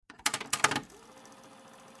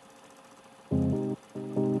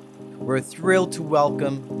we're thrilled to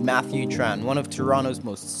welcome Matthew Tran, one of Toronto's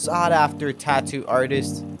most sought-after tattoo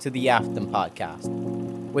artists, to the Afton podcast.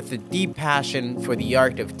 With a deep passion for the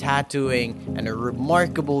art of tattooing and a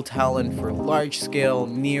remarkable talent for large-scale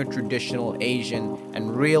neo-traditional Asian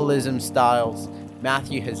and realism styles,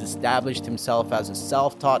 Matthew has established himself as a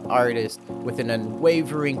self-taught artist with an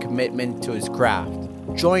unwavering commitment to his craft.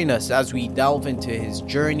 Join us as we delve into his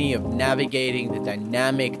journey of navigating the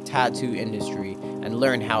dynamic tattoo industry and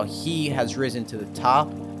learn how he has risen to the top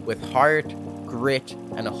with heart, grit,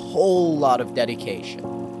 and a whole lot of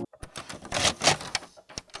dedication.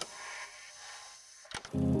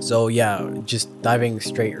 So yeah, just diving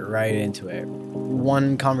straight right into it.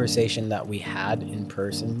 One conversation that we had in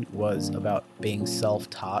person was about being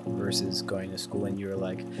self-taught versus going to school, and you were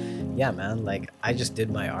like, yeah man, like I just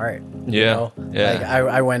did my art. You know? Like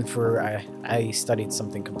I studied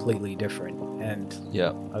something completely different, and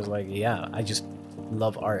I was like, yeah, I just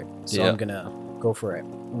love art, so I'm gonna go for it.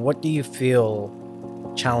 What do you feel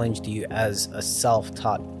challenged you as a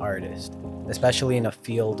self-taught artist, especially in a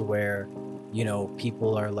field where, you know,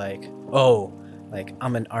 people are like, oh, like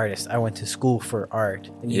I'm an artist, I went to school for art,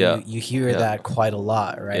 and you hear that quite a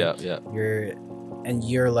lot, right?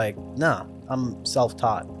 You're like, nah, I'm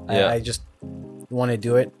self-taught. I just want to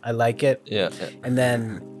do it, I like it. And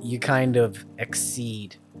then you kind of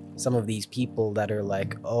exceed some of these people that are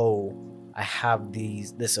like, oh, I have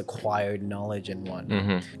this acquired knowledge and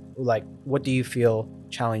whatnot. Like, what do you feel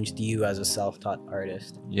challenged you as a self-taught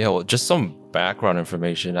artist? Well, just some background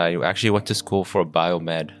information. I actually went to school for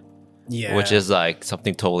biomed, which is like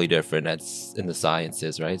something totally different. That's in the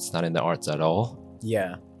sciences, right? It's not in the arts at all.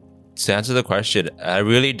 To answer the question, I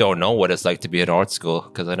really don't know what it's like to be in art school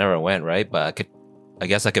because I never went, right? But I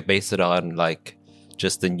guess I could base it on like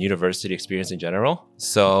just the university experience in general.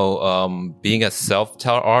 So being a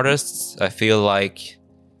self-taught artist, I feel like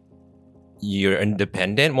you're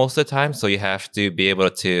independent most of the time. So you have to be able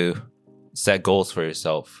to set goals for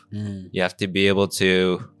yourself. You have to be able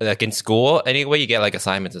to, like in school anyway, you get like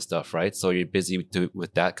assignments and stuff, right? So you're busy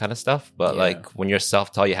with that kind of stuff. But like when you're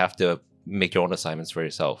self-taught, you have to make your own assignments for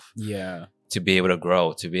yourself. To be able to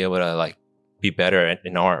grow, to be able to like be better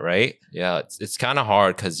in art, right? It's kind of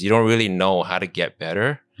hard because you don't really know how to get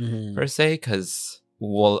better per se. Because,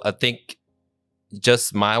 well, I think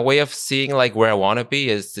just my way of seeing like where I want to be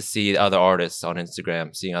is to see other artists on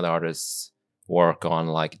Instagram, seeing other artists work on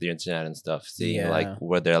like the internet and stuff, seeing like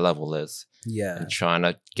where their level is, and trying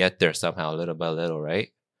to get there somehow, little by little, right?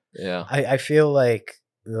 I feel like,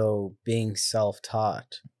 though, being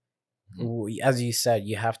self-taught, as you said,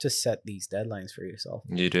 you have to set these deadlines for yourself.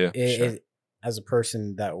 You do. As a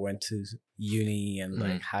person that went to uni and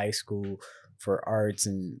like high school for arts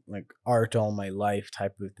and like art all my life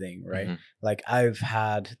type of thing, right? Like I've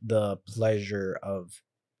had the pleasure of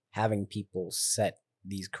having people set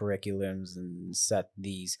these curriculums and set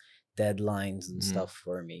these deadlines and stuff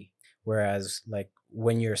for me. Whereas like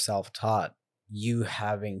when you're self-taught, you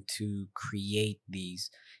having to create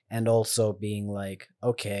these and also being like,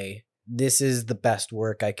 okay, this is the best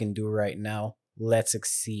work I can do right now. Let's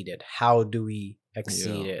exceed it. How do we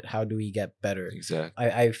exceed it? How do we get better? Exactly.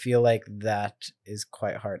 I feel like that is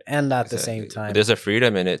quite hard. And at the same time, there's a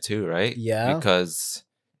freedom in it too, right? Yeah. Because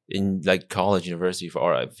in like college, university for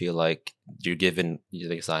art, I feel like you're given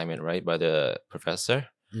the assignment, right, by the professor.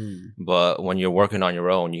 But when you're working on your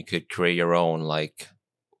own, you could create your own like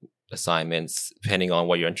assignments depending on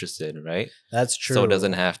what you're interested in, right? That's true. So it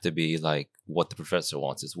doesn't have to be like what the professor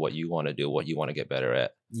wants. It's what you want to do, what you want to get better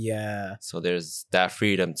at. So there's that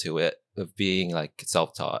freedom to it of being like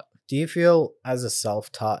self-taught. Do you feel as a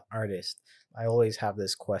self-taught artist, I always have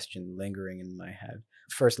this question lingering in my head.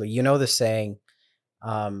 Firstly, you know the saying,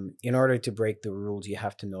 in order to break the rules, you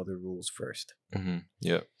have to know the rules first.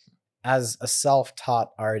 As a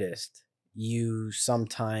self-taught artist, you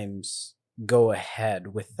sometimes go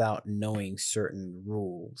ahead without knowing certain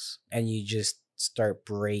rules and you just start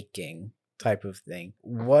breaking type of thing.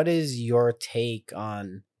 What is your take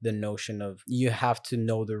on the notion of you have to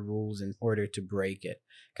know the rules in order to break it?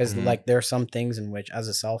 Because like there are some things in which, as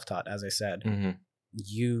a self-taught, as I said,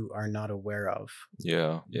 you are not aware of.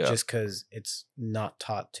 Just because it's not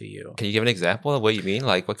taught to you. Can you give an example of what you mean?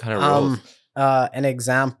 Like what kind of rules? An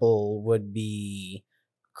example would be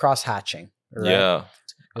cross-hatching. Right?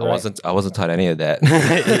 I wasn't taught any of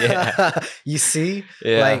that. You see?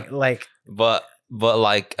 But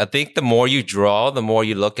like I think the more you draw, the more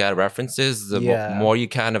you look at references, the more you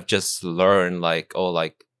kind of just learn like, oh,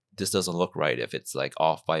 like this doesn't look right if it's like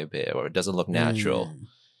off by a bit, or it doesn't look natural.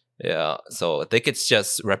 So I think it's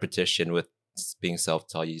just repetition with being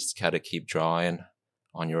self-taught. You just gotta keep drawing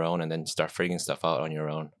on your own and then start figuring stuff out on your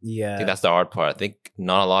own. Yeah. I think that's the hard part. I think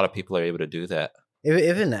not a lot of people are able to do that.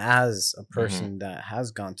 Even as a person that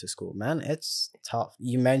has gone to school, man, it's tough.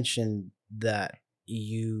 You mentioned that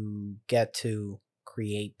you get to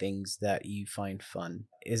create things that you find fun.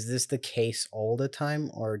 Is this the case all the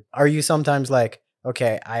time? Or are you sometimes like,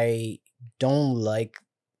 okay, I don't like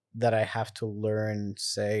that I have to learn,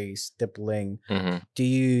 say, stippling. Do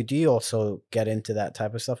you also get into that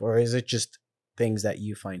type of stuff? Or is it just things that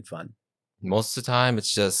you find fun? Most of the time,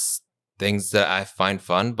 it's just things that I find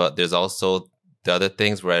fun, but there's also the other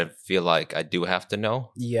things where I feel like I do have to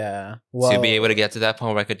know. Yeah. Well, to be able to get to that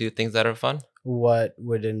point where I could do things that are fun. What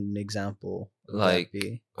would an example like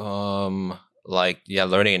be?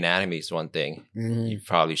 Learning anatomy is one thing. You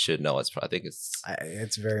probably should know. I think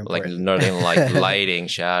it's very important. Like learning like lighting,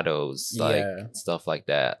 shadows, like stuff like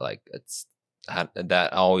that. Like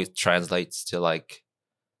that always translates to like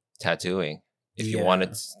tattooing. If you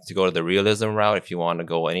wanted to go to the realism route, if you want to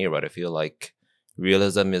go any route, I feel like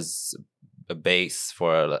realism is a base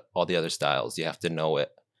for all the other styles. You have to know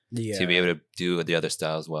it to be able to do the other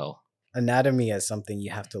styles well. Anatomy is something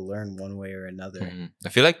you have to learn one way or another. I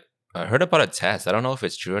feel like I heard about a test. I don't know if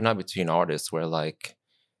it's true or not between artists where like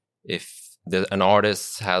if an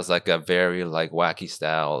artist has like a very like wacky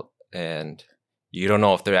style and you don't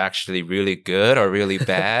know if they're actually really good or really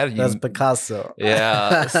bad. That's Picasso.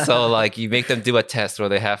 Yeah. So like you make them do a test where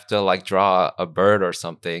they have to like draw a bird or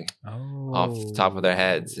something off the top of their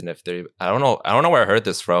heads. And if they're, I don't know where I heard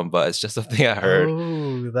this from, but it's just something I heard.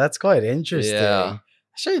 Oh, that's quite interesting. Yeah.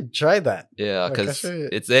 I should try that. Yeah, because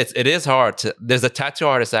it is hard to. There's a tattoo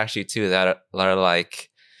artist actually too that are like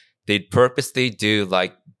they purposely do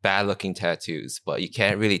like bad looking tattoos, but you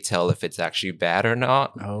can't really tell if it's actually bad or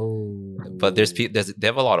not. Oh, but they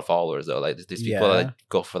have a lot of followers though. Like there's people that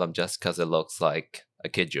go for them just because it looks like a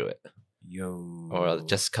kid drew it. Or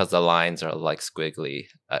just because the lines are like squiggly.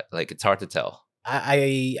 Like it's hard to tell.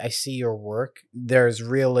 I see your work. There's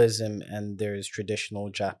realism and there's traditional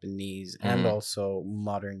Japanese and also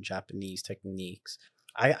modern Japanese techniques.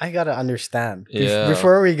 I gotta understand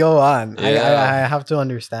before we go on. I have to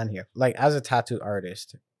understand here. Like as a tattoo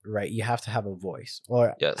artist, right? You have to have a voice,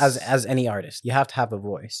 or as any artist, you have to have a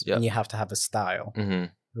voice and you have to have a style.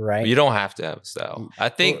 Right? You don't have to have a style. I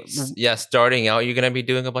think, starting out, you're going to be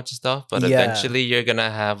doing a bunch of stuff, but eventually you're going to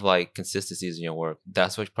have like consistencies in your work.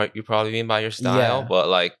 That's what you probably mean by your style. But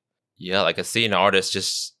like I see an artist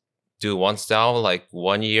just do one style like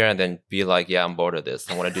 1 year and then be like, I'm bored of this.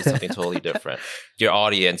 I want to do something totally different. Your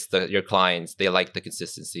audience, your clients, they like the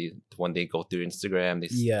consistency. When they go through Instagram, they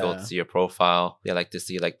go to see your profile. They like to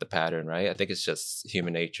see like the pattern, right? I think it's just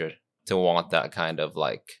human nature to want that kind of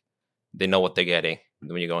like, they know what they're getting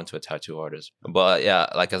when you go into a tattoo artist. But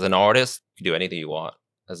like as an artist, you can do anything you want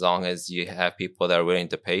as long as you have people that are willing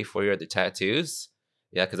to pay for the tattoos.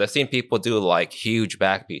 Yeah, because I've seen people do like huge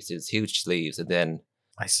back pieces, huge sleeves, and then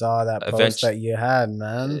I saw that post that you had,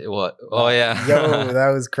 man. What? Oh yeah, yo, that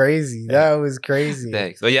was crazy. That was crazy.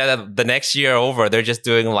 Thanks. But the next year over, they're just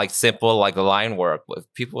doing like simple like line work.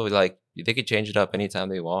 People like they could change it up anytime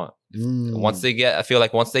they want. Once they get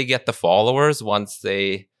the followers, once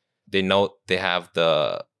they know they have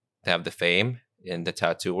the fame in the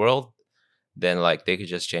tattoo world, then like they could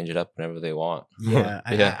just change it up whenever they want.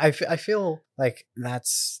 I feel like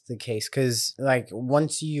that's the case because like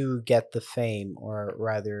once you get the fame, or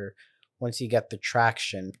rather once you get the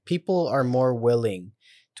traction, people are more willing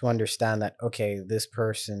to understand that, okay, this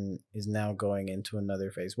person is now going into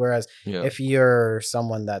another phase. Whereas if you're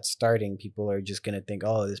someone that's starting, people are just going to think,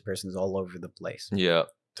 oh, this person's all over the place. Yeah.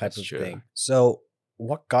 Type of thing. So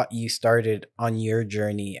what got you started on your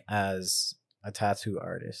journey as a tattoo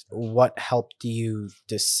artist? What helped you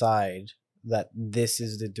decide that this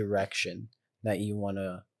is the direction that you want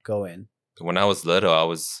to go in? When I was little, I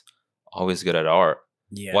was always good at art.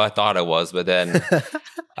 Yeah. Well, I thought I was, but then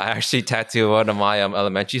I actually tattooed one of my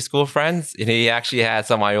elementary school friends, and he actually had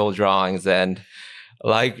some of my old drawings. And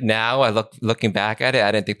like now, looking back at it,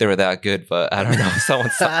 I didn't think they were that good, but I don't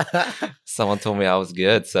know. Someone told me I was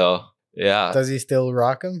good, so yeah. Does he still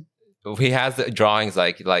rock them? He has the drawings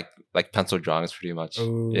like pencil drawings pretty much.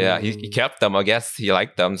 Ooh. Yeah, he kept them. I guess he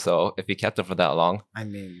liked them, so if he kept them for that long. I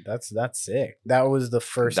mean, that's sick. That was the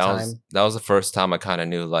first time. That was the first time I kind of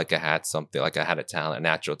knew like I had something, like I had a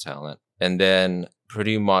natural talent. And then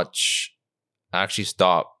pretty much I actually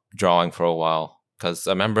stopped drawing for a while because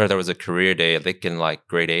I remember there was a career day, I think in like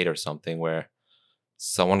grade 8 or something, where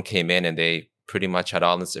someone came in and they pretty much had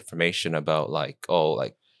all this information about like,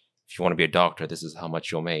 if you want to be a doctor, this is how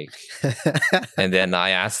much you'll make. And then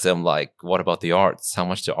I asked him, like, what about the arts? How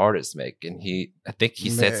much do artists make? And I think he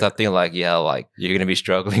said something like, yeah, like, you're going to be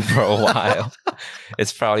struggling for a while.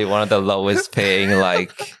 It's probably one of the lowest paying,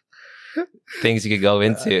 like, things you could go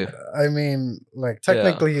into. I mean, like,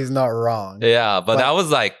 technically he's not wrong. Yeah, but that was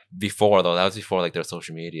like before, though. That was before like their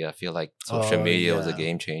social media. I feel like social media was a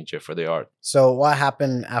game changer for the art. So what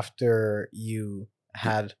happened after you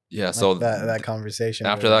had so that conversation?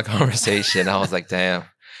 After that conversation, I was like, damn,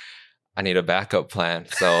 I need a backup plan.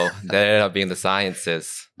 So that ended up being the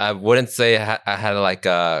sciences. I wouldn't say I had like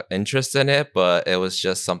a interest in it, but it was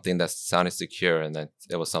just something that sounded secure, and that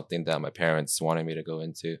it was something that my parents wanted me to go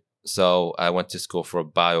into. So I went to school for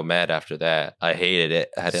biomed after that. I hated it.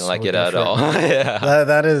 I didn't like it at all.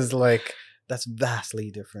 That is like, that's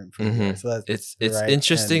vastly different from here. So it's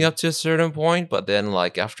interesting up to a certain point, but then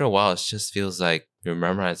like after a while, it just feels like you're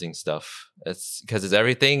memorizing stuff. It's because it's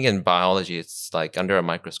everything in biology. It's like under a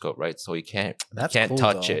microscope, right? So you can't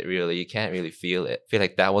touch it really. You can't really feel it. I feel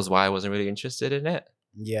like that was why I wasn't really interested in it.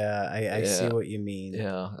 Yeah, I see what you mean.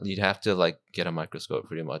 Yeah, you'd have to like get a microscope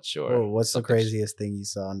pretty much. Or what's the craziest thing you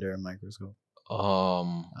saw under a microscope?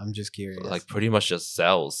 I'm just curious. Like pretty much just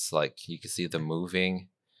cells. Like you can see them moving.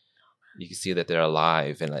 You can see that they're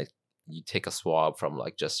alive, and like you take a swab from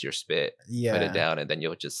like just your spit, put it down, and then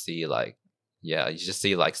you'll just see like, you just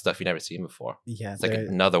see like stuff you never seen before. Yeah, it's like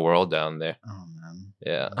another world down there. Oh man.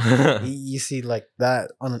 Yeah. You see like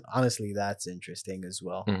that. Honestly, that's interesting as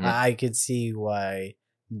well. Mm-hmm. I could see why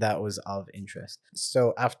that was of interest.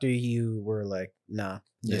 So after you were like, nah,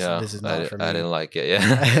 this is not for me. I didn't like it.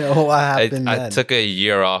 Yeah. What happened then? I took a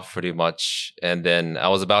year off pretty much, and then I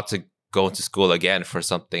was about to go to school again for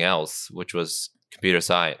something else, which was computer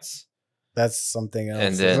science. That's something else.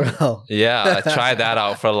 And then, as well. I tried that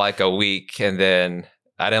out for like a week, and then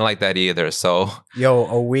I didn't like that either. So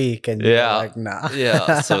a week, and you're like, nah.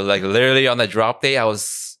 So like literally on the drop day,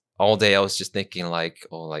 all day I was just thinking like,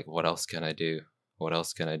 oh, like what else can I do? What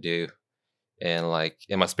else can I do? And like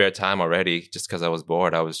in my spare time already, just because I was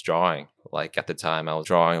bored, I was drawing. Like at the time, I was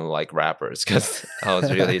drawing like rappers because I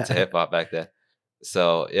was really into hip hop back then.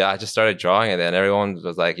 So I just started drawing, and then everyone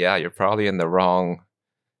was like, yeah, you're probably in the wrong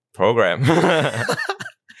program. You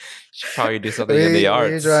should probably do something in the arts.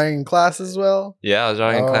 Were you drawing in class as well? Yeah, I was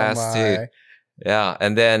drawing in class too. Yeah,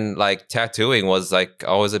 and then like tattooing was like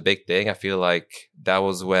always a big thing. I feel like that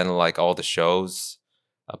was when like all the shows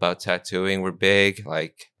about tattooing were big,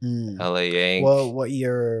 like LA Ink. Well, what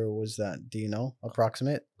year was that? Do you know?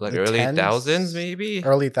 Approximate? Like early 1000s, maybe?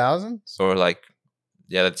 Early 1000s? Or like,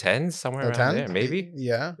 the 10s, somewhere around there, maybe?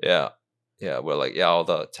 Yeah. Yeah, where like, all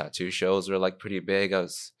the tattoo shows were like pretty big.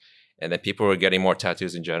 And then people were getting more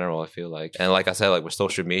tattoos in general, I feel like. And like I said, like with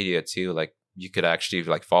social media too, like you could actually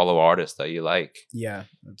like follow artists that you like. Yeah,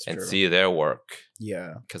 that's and true. see their work.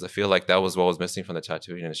 Yeah. Because I feel like that was what was missing from the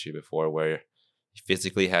tattooing industry before, where you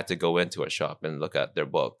physically had to go into a shop and look at their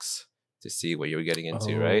books to see what you were getting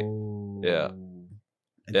into, right? Yeah.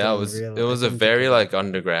 It was a very like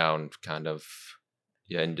underground kind of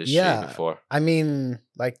industry before. I mean,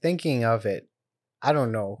 like thinking of it, I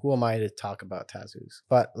don't know, who am I to talk about tattoos?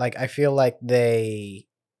 But like I feel like they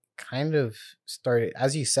kind of started,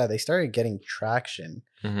 as you said, they started getting traction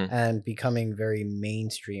and becoming very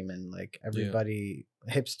mainstream, and like everybody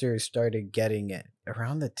hipsters started getting it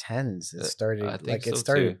around the 10s. It started it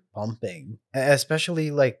started bumping,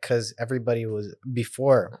 especially like because everybody was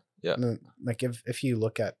before. Like if you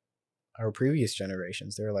look at our previous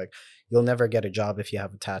generations, they're like, you'll never get a job if you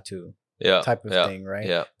have a tattoo. Type of thing, right?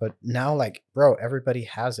 Yeah. But now, like, bro, everybody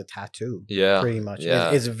has a tattoo. Yeah. Pretty much.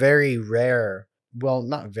 Yeah. It's very rare. Well,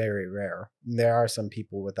 not very rare. There are some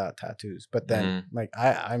people without tattoos, but then like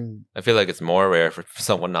I feel like it's more rare for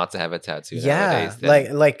someone not to have a tattoo nowadays.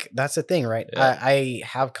 Like that's the thing, right? I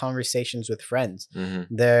have conversations with friends.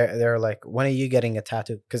 They're like, when are you getting a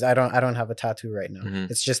tattoo? Because I don't have a tattoo right now.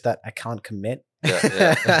 It's just that I can't commit.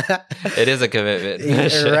 It is a commitment,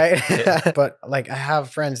 right? But like I have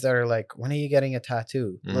friends that are like, when are you getting a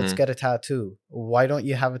tattoo? Let's get a tattoo. Why don't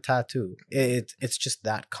you have a tattoo? It's just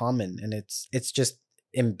that common, and it's just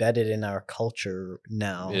embedded in our culture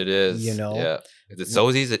now. It is, it's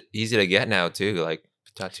so easy to get now too. Like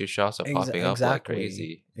tattoo shops are popping up like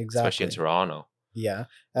crazy, especially in Toronto.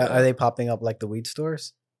 Are they popping up like the weed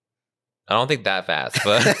stores? I don't think that fast,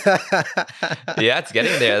 but it's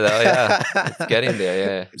getting there though. It's getting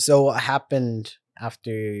there. So what happened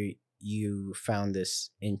after you found this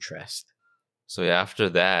interest? So after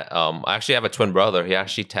that, I actually have a twin brother. He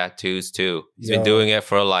actually tattoos too. He's been doing it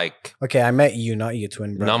for like... Okay, I met you, not your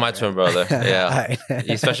twin brother. Not my twin brother,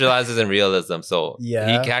 He specializes in realism. So he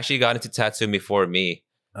actually got into tattooing before me.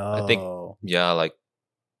 I think, like,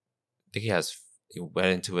 I think he went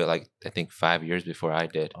into it like, I think 5 years before I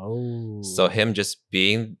did. So him just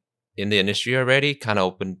being in the industry already kind of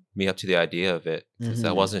opened me up to the idea of it, because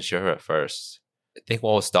I wasn't sure at first. I think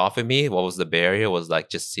what was stopping me, what was the barrier, was like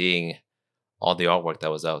just seeing all the artwork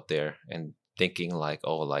that was out there and thinking like,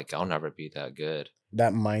 oh, like I'll never be that good.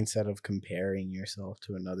 That mindset of comparing yourself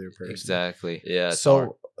to another person. Exactly. Yeah.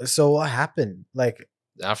 So what happened? Like,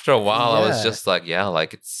 after a while, I was just like,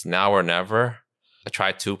 like it's now or never. I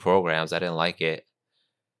tried 2 programs. I didn't like it.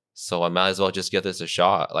 So I might as well just give this a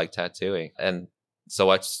shot, like tattooing. And so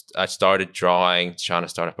I started drawing, trying to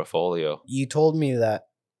start a portfolio. You told me that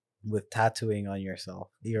with tattooing on yourself,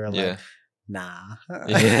 you're like, nah.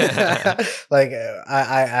 Like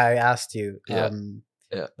I asked you,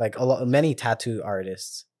 like many tattoo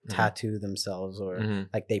artists tattoo themselves, or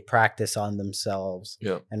like they practice on themselves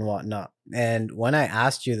and whatnot. And when I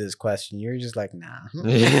asked you this question, you're just like, nah.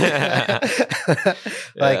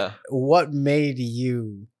 Like, what made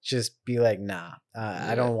you just be like, nah,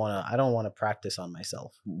 I don't want to practice on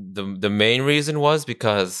myself? The main reason was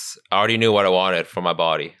because I already knew what I wanted for my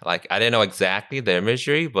body. Like, I didn't know exactly the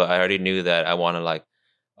imagery, but I already knew that I wanted like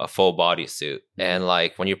a full body suit. And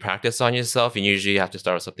like when you practice on yourself, you usually have to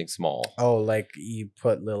start with something small. Oh, like you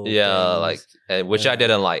put little things. Like, which I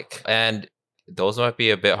didn't like. And those might be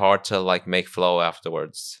a bit hard to like make flow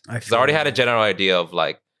afterwards. Because I already had a general idea of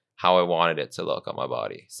like how I wanted it to look on my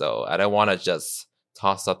body. So I don't want to just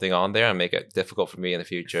toss something on there and make it difficult for me in the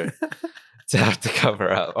future to have to cover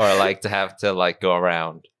up, or like to have to like go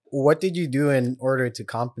around. What did you do in order to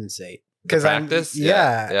compensate? Because practice,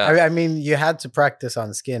 I mean, you had to practice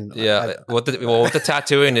on skin. With the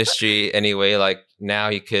tattoo industry anyway, like now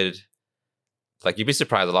you could, like, you'd be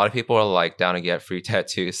surprised. A lot of people are like down to get free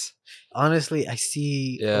tattoos. Honestly, I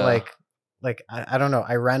see like I don't know.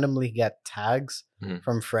 I randomly get tags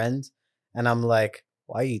from friends, and I'm like,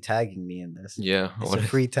 why are you tagging me in this? Yeah, it's a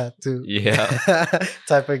free tattoo. Yeah,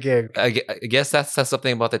 type of gig. I guess that says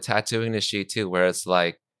something about the tattoo industry too, where it's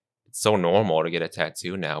like, it's so normal to get a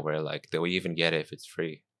tattoo now, where like they'll even get it if it's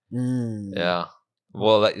free. Yeah.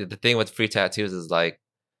 Well, like, the thing with free tattoos is like,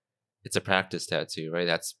 it's a practice tattoo, right?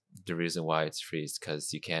 That's the reason why it's free, is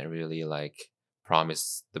because you can't really like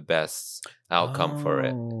promise the best outcome for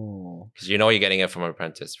it, because you're getting it from an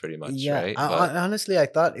apprentice pretty much, right? Honestly, I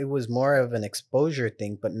thought it was more of an exposure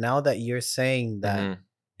thing, but now that you're saying that,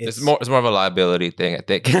 it's more of a liability thing, I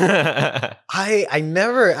think. I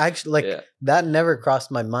never actually that never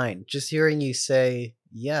crossed my mind. Just hearing you say,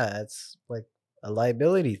 it's like a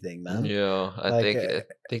liability thing, man. Yeah, I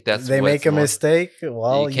think that's, they make a mistake.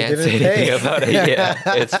 Well, you can't say anything about it. Yeah,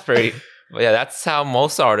 it's free. But yeah, that's how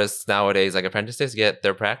most artists nowadays, like apprentices, get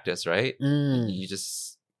their practice, right? You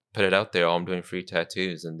just put it out there, I'm doing free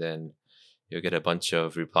tattoos, and then you'll get a bunch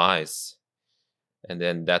of replies, and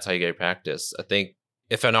then that's how you get your practice. I think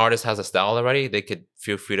if an artist has a style already, they could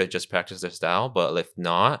feel free to just practice their style. But if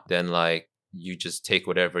not, then like you just take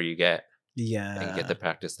whatever you get. Yeah. And get the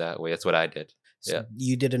practice that way. That's what I did. So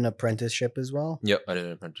you did an apprenticeship as well? Yep, I did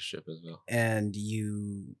an apprenticeship as well. And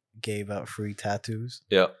you gave out free tattoos?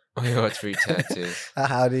 Yep. It's free tattoos.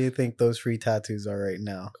 How do you think those free tattoos are right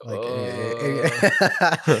now? Like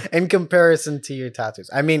in comparison to your tattoos?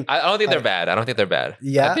 I mean, I don't think they're bad. I don't think they're bad.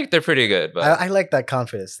 Yeah, I think they're pretty good. But I like that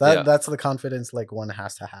confidence. That's the confidence like one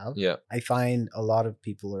has to have. Yeah. I find a lot of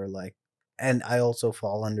people are like, and I also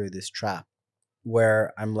fall under this trap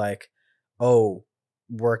where I'm like, oh,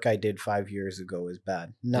 work I did 5 years ago is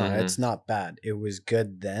bad. No, it's not bad. It was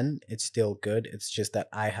good then. It's still good. It's just that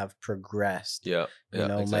I have progressed. Yeah.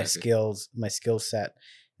 Exactly. my skill set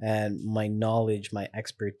and my knowledge, my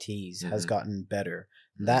expertise has gotten better.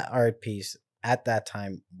 That art piece at that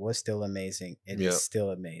time was still amazing. It is still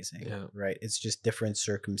amazing. Right? It's just different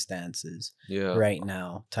circumstances right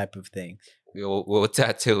now, type of thing. With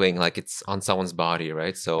tattooing, like, it's on someone's body,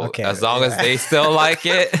 right? So as long as they still like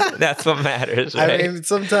it, that's what matters, right? I mean,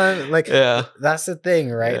 sometimes, like, that's the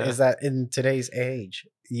thing, right? Is that in today's age,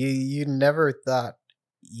 you never thought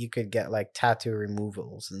you could get like tattoo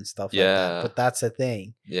removals and stuff like that, but that's a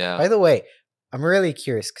thing. By the way, I'm really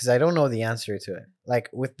curious because I don't know the answer to it. Like,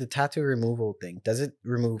 with the tattoo removal thing, does it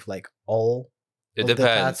remove like all? It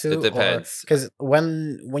depends. It depends. Because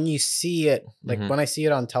when you see it, like when I see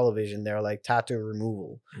it on television, they're like tattoo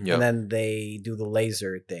removal, and then they do the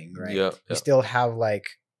laser thing, right? You still have like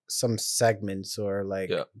some segments or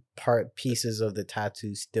like pieces of the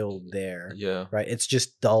tattoo still there. Right. It's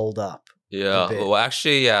just dulled up. Well,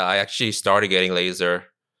 actually, I actually started getting laser.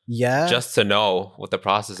 Just to know what the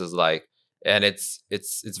process is like. And it's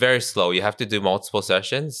very slow. You have to do multiple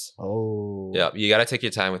sessions. Yeah, you got to take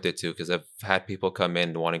your time with it too, because I've had people come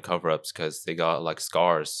in wanting cover-ups because they got like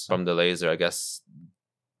scars from the laser. I guess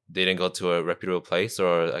they didn't go to a reputable place,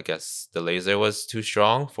 or I guess the laser was too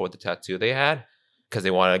strong for the tattoo they had because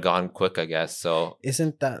they wanted it gone quick, I guess. So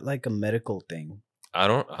isn't that like a medical thing? I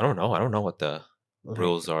don't know. I don't know what the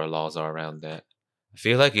rules or laws are around that. I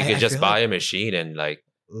feel like you could just buy a machine and like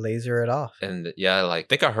laser it off. And yeah, like I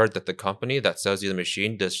think I heard that the company that sells you the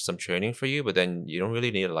machine does some training for you, but then you don't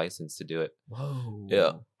really need a license to do it. Whoa.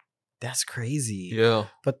 Yeah. That's crazy. Yeah.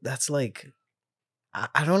 But that's like,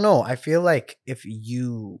 I don't know. I feel like if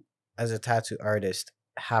you, as a tattoo artist,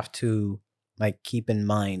 have to like keep in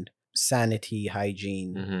mind sanity,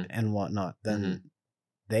 hygiene, and whatnot, then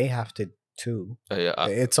they have to too. Yeah,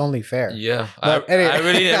 it's only fair. Yeah, I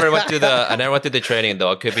really never went through the training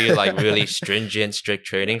though. It could be like really stringent, strict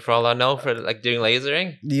training for all I know for like doing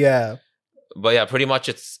lasering. Yeah, but yeah, pretty much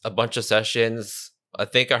it's a bunch of sessions. I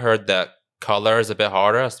think I heard that color is a bit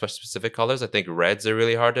harder, especially specific colors. I think reds are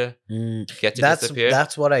really hard to get to disappear.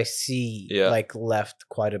 That's what I see. Yeah. Like left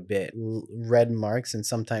quite a bit, red marks and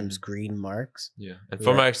sometimes green marks. Yeah, and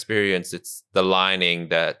from my experience, it's the lining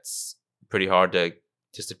that's pretty hard to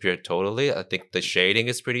disappear totally. I think the shading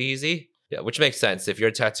is pretty easy. Yeah, which makes sense. If you're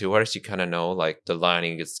a tattoo artist, you kind of know like the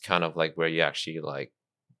lining is kind of like where you actually like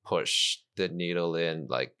push the needle in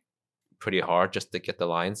like pretty hard just to get the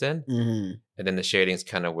lines in. And then the shading is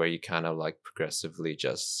kind of where you kind of like progressively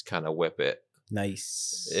just kind of whip it.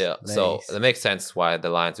 Nice. Yeah. Nice. So that makes sense why the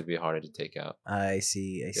lines would be harder to take out. I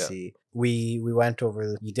see. I see. We went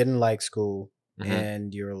over, you didn't like school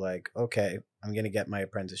and you're like, okay, I'm going to get my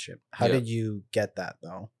apprenticeship. How did you get that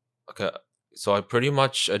though? Okay. So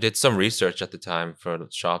I did some research at the time for the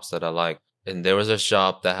shops that I like. And there was a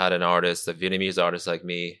shop that had an artist, a Vietnamese artist like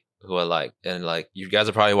me, who I like. And like, you guys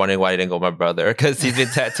are probably wondering why I didn't go with my brother, because he's been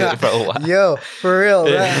tattooing for a while. Yo, for real.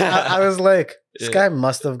 I was like, this guy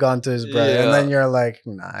must have gone to his brother. And then you're like,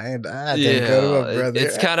 nah, I didn't go to my brother.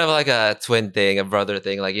 It's kind of like a twin thing, a brother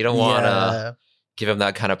thing. Like, you don't want to give him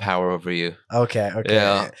that kind of power over you. Okay.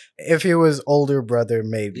 Yeah. If he was older brother,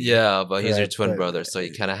 maybe. Yeah, but he's your twin brother, so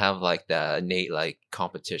you kind of have like that innate like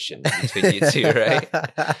competition between you two, right?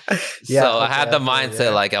 So I had the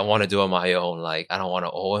mindset like I want to do it on my own. Like I don't want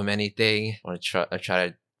to owe him anything. I want to try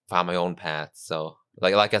to find my own path. So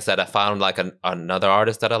like I said, I found like another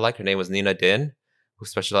artist that I like. Her name was Nina Din, who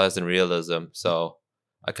specialized in realism. So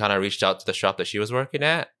I kind of reached out to the shop that she was working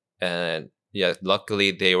at, and yeah,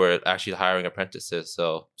 luckily they were actually hiring apprentices.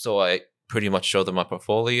 So I pretty much showed them my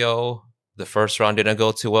portfolio. The first round didn't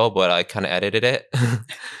go too well, but I kind of edited it.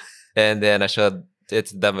 And then I showed it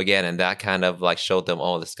to them again, and that kind of like showed them,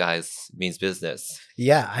 oh, this guy's means business.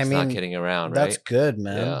 Yeah, I mean, not kidding around, that's right? good,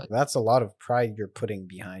 man. Yeah. That's a lot of pride you're putting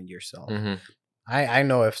behind yourself. I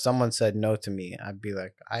know if someone said no to me, I'd be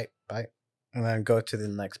like, bye, and then go to the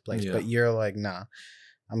next place. But you're like, nah,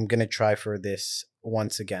 I'm gonna try for this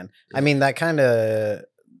once again. I mean, that kind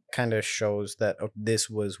of shows that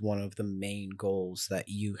this was one of the main goals that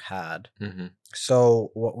you had.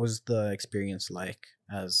 So what was the experience like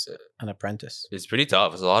as an apprentice? It's pretty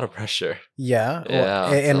tough. It's a lot of pressure. Yeah.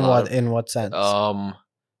 In what sense?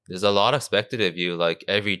 There's a lot expected of you. Like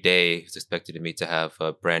every day it's expected of me to have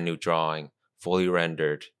a brand new drawing, fully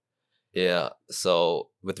rendered. Yeah. So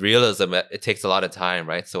with realism, it takes a lot of time,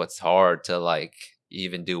 right? So it's hard to like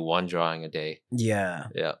even do one drawing a day. Yeah.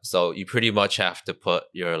 So you pretty much have to put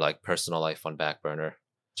your like personal life on back burner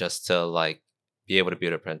just to like be able to be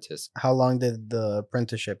an apprentice. How long did the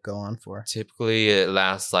apprenticeship go on for? Typically it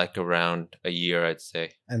lasts like around a year, I'd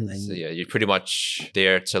say. And then so, you're pretty much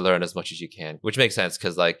there to learn as much as you can, which makes sense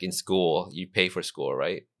because like in school you pay for school,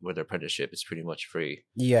 right? With the apprenticeship it's pretty much free.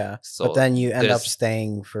 Yeah. So but then you end up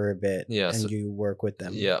staying for a bit and you work with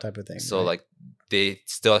them type of thing. So like they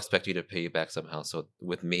still expect you to pay you back somehow. So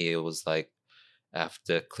with me, it was like, I have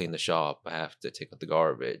to clean the shop. I have to take out the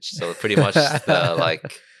garbage. So pretty much the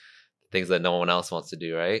like things that no one else wants to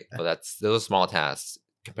do, right? But those are small tasks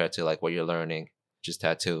compared to like what you're learning, just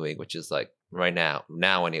tattooing, which is like right now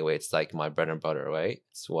anyway, it's like my bread and butter, right?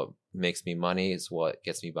 It's what makes me money. It's what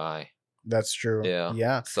gets me by. That's true.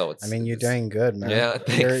 Yeah. So you're doing good, man. Yeah.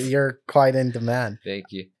 Thanks. You're quite in demand. Thank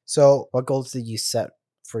you. So what goals did you set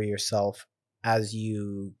for yourself as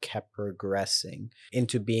you kept progressing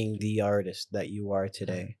into being the artist that you are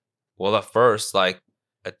today? Well, at first, like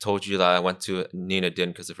I told you that I went to Nina Din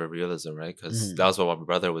because of her realism, right? Because that was what my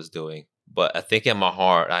brother was doing. But I think in my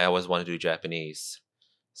heart, I always wanted to do Japanese.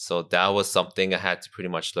 So that was something I had to pretty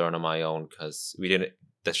much learn on my own because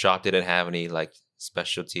the shop didn't have any like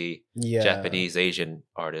specialty Japanese Asian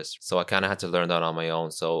artists. So I kind of had to learn that on my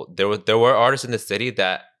own. So there were artists in the city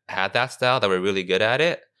that had that style that were really good at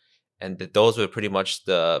it. And those were pretty much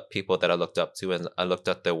the people that I looked up to, and I looked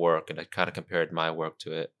at their work and I kind of compared my work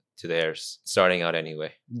to theirs, starting out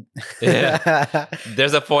anyway. Yeah.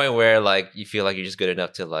 There's a point where like you feel like you're just good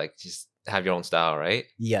enough to like just have your own style, right?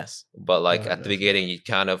 Yes. But like at the beginning, you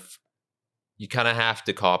kind of have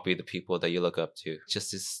to copy the people that you look up to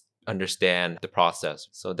just to understand the process.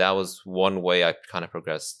 So that was one way I kind of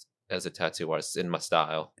progressed as a tattoo artist in my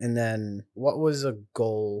style. And then what was a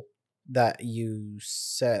goal that you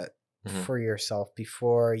set for yourself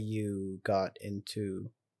before you got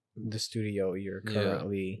into the studio you're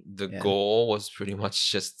currently the goal was pretty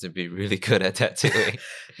much just to be really good at tattooing.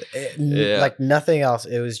 Like nothing else.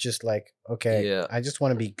 It was just like, okay, I just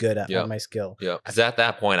want to be good at my skill. Because at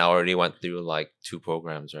that point I already went through like 2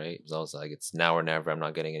 programs, right? So I was like, it's now or never. I'm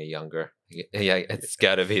not getting any younger. It's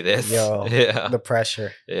gotta be this. The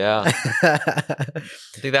pressure. I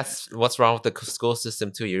think that's what's wrong with the school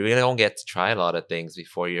system too. You really don't get to try a lot of things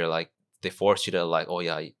before you're like, they force you to like, oh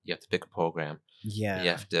yeah, you have to pick a program. You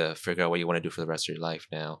have to figure out what you want to do for the rest of your life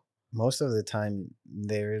now. Most of the time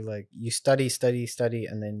they're like, you study,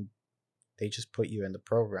 and then they just put you in the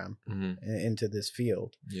program into this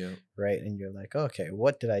field. Right. And you're like, okay,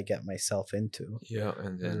 what did I get myself into?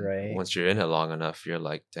 And then once you're in it long enough, you're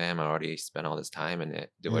like, damn, I already spent all this time in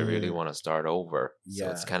it. Do I really want to start over? So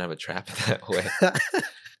it's kind of a trap in that way.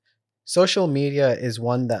 Social media is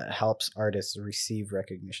one that helps artists receive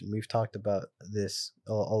recognition. We've talked about this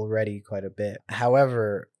already quite a bit.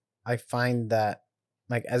 However, I find that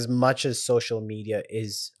like as much as social media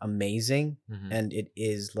is amazing and it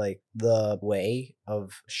is like the way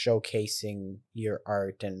of showcasing your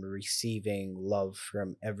art and receiving love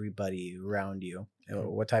from everybody around you,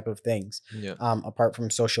 what type of things, apart from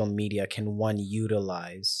social media, can one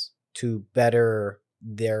utilize to better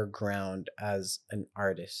their ground as an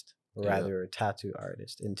artist? Rather a tattoo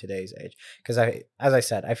artist in today's age, because as I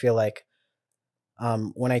said, I feel like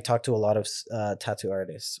when I talk to a lot of tattoo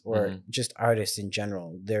artists or just artists in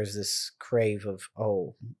general, there's this crave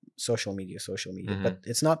of social media, but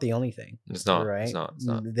it's not the only thing. It's not, right? It's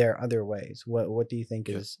not. There are other ways. What do you think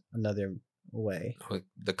is another way?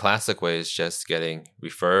 The classic way is just getting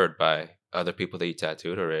referred by other people that you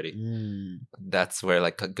tattooed already. That's where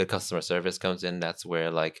like good customer service comes in. That's where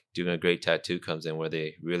like doing a great tattoo comes in, where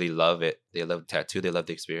they really love it. They love the tattoo. They love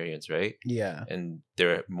the experience, right? And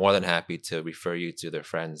they're more than happy to refer you to their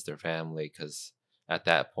friends, their family, because at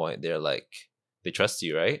that point they're like, they trust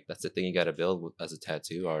you, right? That's the thing you got to build as a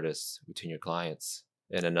tattoo artist between your clients.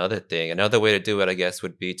 And another way to do it, I guess,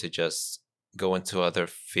 would be to just go into other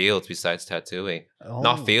fields besides tattooing.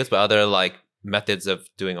 Not fields, but other like methods of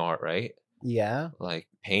doing art, right? Like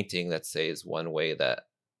painting, let's say, is one way that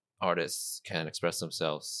artists can express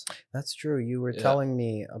themselves. That's true. You were telling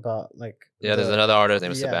me about like there's another artist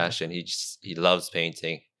named Sebastian. He loves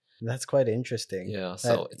painting. That's quite interesting.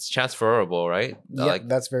 So it's transferable, right? Like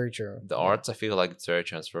that's very true. The arts, I feel like it's very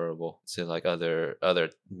transferable to like other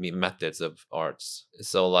methods of arts.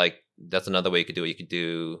 So like that's another way you could do it. You could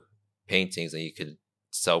do paintings and you could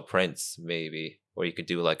sell prints maybe, or you could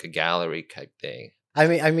do like a gallery type thing.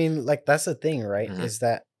 I mean, like that's the thing, right? Is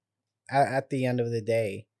that at the end of the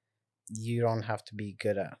day, you don't have to be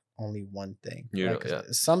good at only one thing.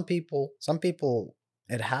 Some people,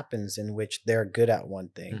 it happens in which they're good at one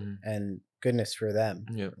thing, and goodness for them.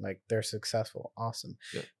 Like they're successful, awesome.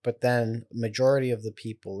 But then majority of the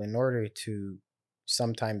people, in order to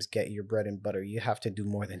sometimes get your bread and butter, you have to do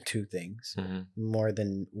more than 2 things, more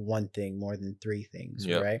than 1 thing, more than 3 things,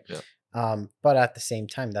 right? But at the same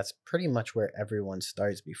time, that's pretty much where everyone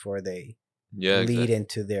starts before they lead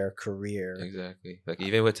into their career. Exactly. Like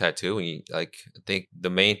even with tattooing, like I think the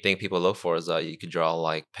main thing people look for is you could draw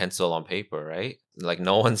like pencil on paper, right? Like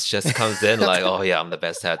no one's just comes in like, oh yeah, I'm the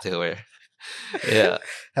best tattooer.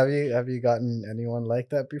 Have you gotten anyone like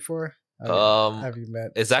that before? Have you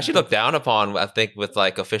met? It's actually looked down upon, I think, with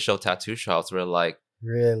like official tattoo shops where like,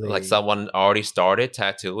 really, like someone already started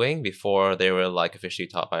tattooing before they were like officially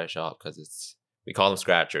taught by a shop, because we call them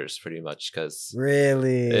scratchers pretty much, because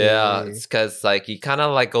it's because like he kind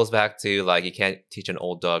of like goes back to like you can't teach an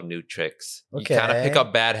old dog new tricks. You kind of pick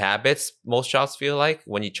up bad habits, most shops feel like,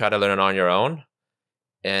 when you try to learn it on your own,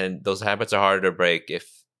 and those habits are harder to break if,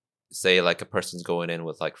 say, like a person's going in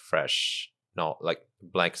with like like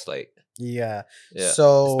blank slate.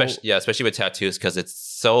 So especially with tattoos, because it's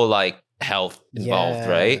so like health involved,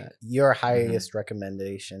 right? Your highest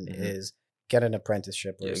recommendation is get an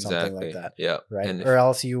apprenticeship or something like that. Right. And or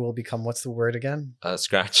else you will become, what's the word again? A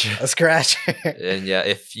scratcher. A scratcher. And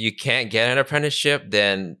if you can't get an apprenticeship,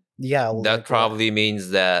 then that probably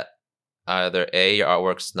means that either A, your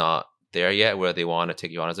artwork's not there yet where they want to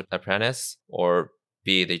take you on as an apprentice, or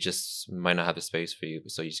B, they just might not have the space for you,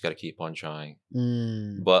 so you just got to keep on trying.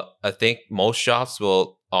 But I think most shops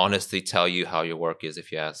will honestly tell you how your work is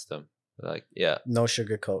if you ask them. Like, yeah, no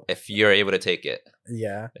sugarcoat. If you're able to take it,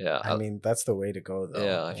 yeah. I mean, that's the way to go, though.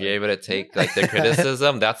 Yeah, if you're able to take like the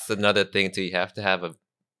criticism, that's another thing too. You have to have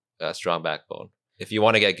a strong backbone if you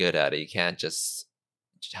want to get good at it. You can't just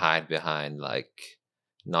hide behind like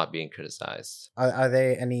not being criticized. Are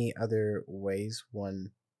there any other ways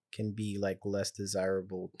one can be like less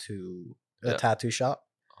desirable to a tattoo shop?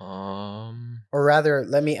 Or rather,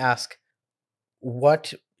 let me ask,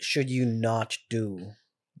 what should you not do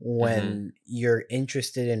when you're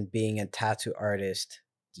interested in being a tattoo artist?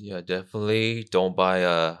 Yeah, definitely don't buy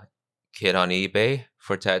a kit on eBay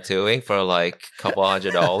for tattooing for like a couple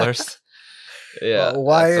 $100. Yeah.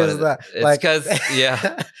 Why is that? It's because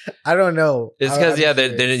I don't know. It's because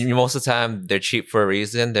they're most of the time they're cheap for a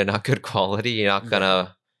reason. They're not good quality. You're not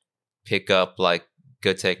gonna pick up like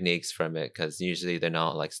good techniques from it because usually they're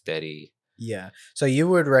not like steady. Yeah. So you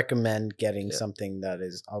would recommend getting something that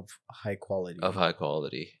is of high quality. Of high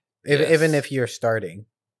quality. Even if you're starting.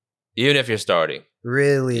 Even if you're starting.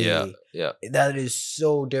 Really? Yeah. That is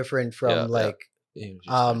so different from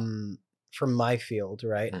from my field,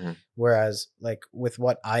 right? Whereas like with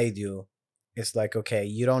what I do, it's like, okay,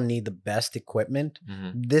 you don't need the best equipment.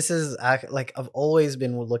 This is like, I've always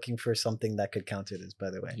been looking for something that could counter this, by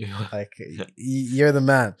the way. Like you're the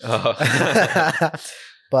man.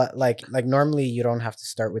 But like normally you don't have to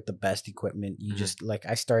start with the best equipment. You just like,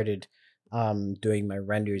 I started doing my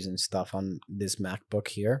renders and stuff on this MacBook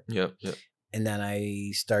here. Yep. And then I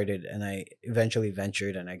started and I eventually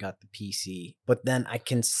ventured and I got the PC. But then I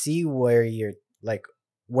can see where you're like,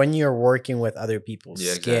 when you're working with other people's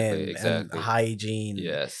skin and hygiene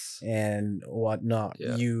and whatnot,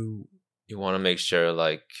 you want to make sure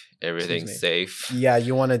like everything's safe. Yeah,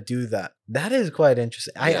 you want to do that. That is quite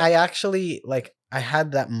interesting. I actually like, I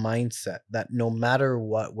had that mindset that no matter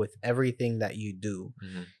what, with everything that you do,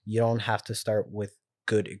 you don't have to start with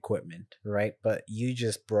good equipment, right? But you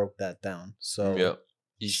just broke that down. So,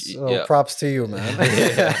 props to you, man.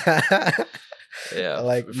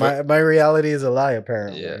 Like my reality is a lie,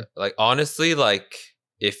 apparently. Yeah, like honestly, like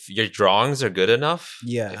if your drawings are good enough,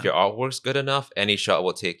 if your artwork's good enough, any shot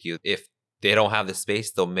will take you. If they don't have the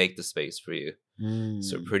space, they'll make the space for you.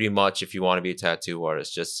 So pretty much, if you want to be a tattoo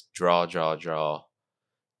artist, just draw, do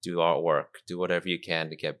artwork, do whatever you can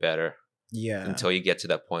to get better. Yeah. Until you get to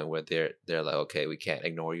that point where they're like, okay, we can't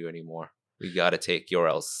ignore you anymore. We got to take you, or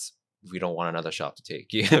else we don't want another shop to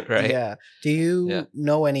take you, right? Yeah. Do you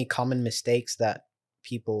know any common mistakes that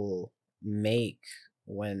people make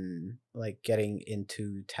when like getting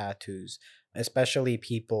into tattoos? Especially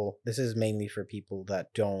people, this is mainly for people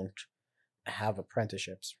that don't have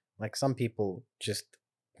apprenticeships. Like some people just,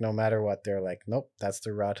 no matter what, they're like, nope, that's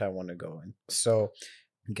the route I want to go in. So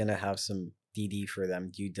I'm going to have some DD for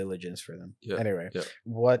them, due diligence for them. Anyway,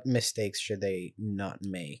 what mistakes should they not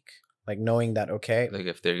make? Like knowing that, okay, like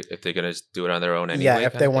if they're gonna do it on their own anyway. Yeah,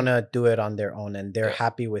 if they want to do it on their own and they're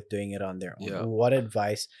happy with doing it on their own. What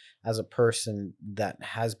advice, as a person that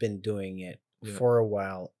has been doing it for a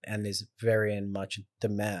while and is very in much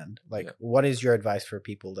demand, like what is your advice for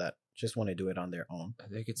people that just want to do it on their own? I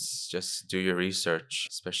think it's just do your research,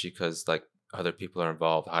 especially because like other people are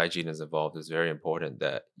involved, hygiene is involved. It's very important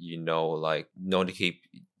that you know to keep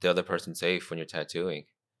the other person safe when you're tattooing.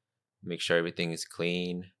 Make sure everything is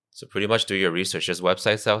clean. So pretty much do your research. There's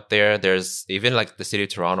websites out there. There's even like the city of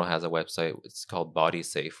Toronto has a website. It's called Body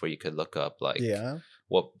Safe, where you could look up like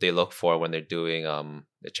what they look for when they're doing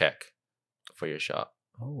the check for your shop.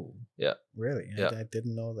 Oh, yeah, really? I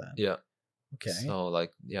didn't know that. Yeah. Okay. So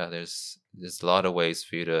like there's a lot of ways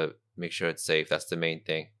for you to make sure it's safe. That's the main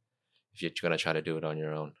thing if you're gonna try to do it on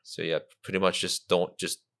your own. So yeah, pretty much just don't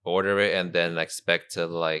just order it and then expect to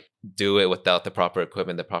like do it without the proper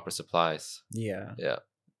equipment, the proper supplies. Yeah.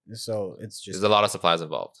 So it's just, there's a lot of supplies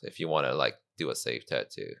involved if you want to like do a safe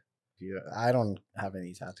tattoo. I don't have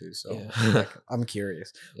any tattoos, so like, I'm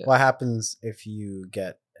curious. What happens if you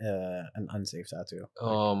get an unsafe tattoo?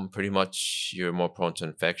 Pretty much you're more prone to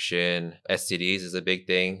infection. STDs is a big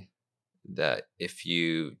thing, that if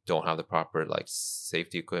you don't have the proper like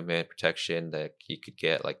safety equipment, protection, that you could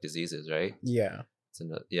get like diseases, right? Yeah.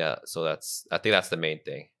 So I think that's the main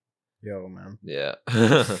thing. Yo, man. Yeah.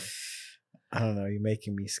 I don't know. You're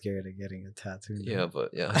making me scared of getting a tattoo. Yeah,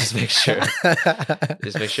 but just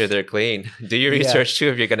make sure they're clean. Do your research too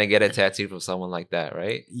if you're gonna get a tattoo from someone like that,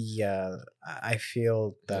 right? Yeah, I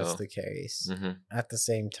feel that's the case. At the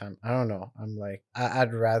same time, I don't know. I'm like,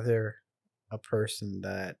 I'd rather a person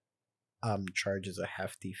that charges a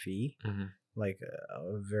hefty fee like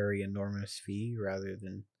a very enormous fee rather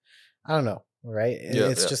than, I don't know, right? Yeah,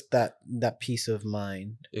 It's just that peace of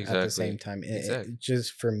mind at the same exactly. time. Exactly.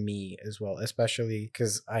 Just for me as well, especially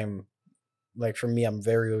because I'm like, for me, I'm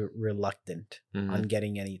very reluctant on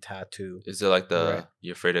getting any tattoo. Is it like Right.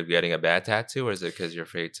 you're afraid of getting a bad tattoo, or is it because you're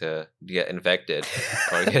afraid to get infected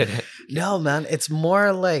or get No, man, it's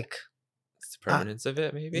more like it's the permanence of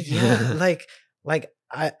it, maybe? yeah, like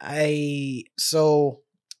so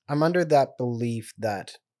I'm under that belief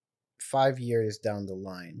that 5 years down the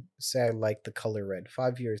line, say I like the color red.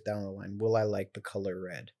 5 years down the line, will I like the color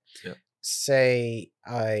red? Yeah. Say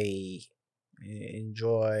I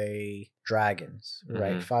enjoy dragons,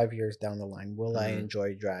 right? 5 years down the line, will I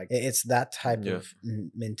enjoy drag? It's that type of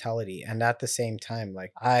mentality. And at the same time,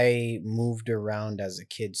 like, I moved around as a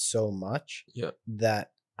kid so much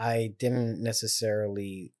that I didn't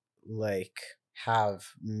necessarily like have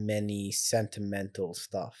many sentimental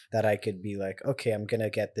stuff that I could be like, okay, I'm gonna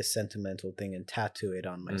get this sentimental thing and tattoo it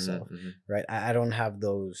on myself, right? I don't have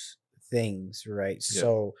those things, right?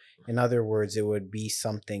 So in other words, it would be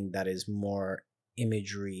something that is more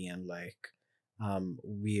imagery and like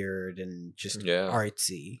weird and just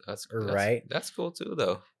artsy. Right? That's cool too,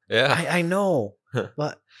 though. Yeah, I know,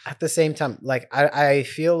 but at the same time, like I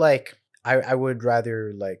feel like I would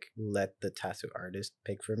rather like let the tattoo artist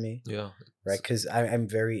pick for me. Yeah. Right, because I'm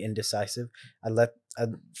very indecisive.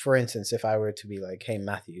 For instance, if I were to be like, hey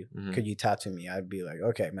Matthew, could you tattoo me? I'd be like,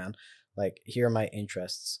 okay man, like here are my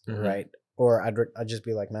interests, right? Or I'd just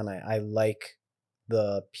be like, man, I like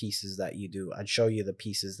the pieces that you do. I'd show you the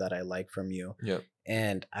pieces that I like from you.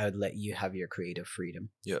 And I would let you have your creative freedom.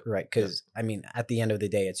 Right. Because I mean, at the end of the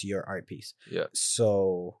day, it's your art piece.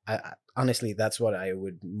 So I honestly, that's what I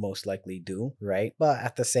would most likely do. Right. But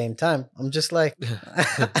at the same time, I'm just like,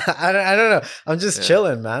 I don't know. I'm just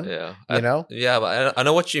chilling, man. Yeah. You know? Yeah. But I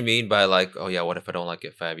know what you mean by like, oh yeah, what if I don't like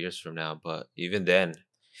it 5 years from now? But even then,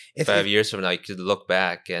 5 years from now, you could look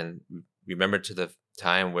back and remember to the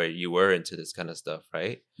time where you were into this kind of stuff,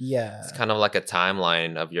 right? Yeah. It's kind of like a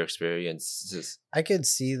timeline of your experiences. I could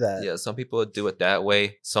see that. Yeah, some people do it that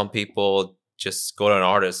way. Some people just go to an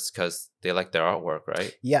artist because they like their artwork,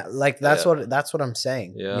 right? Yeah, like that's what I'm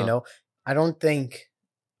saying. Yeah. You know, I don't think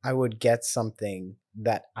I would get something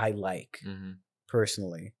that I like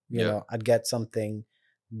personally. You know, I'd get something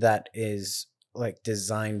that is like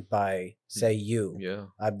designed by, say, you. Yeah.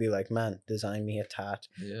 I'd be like, man, design me a tat.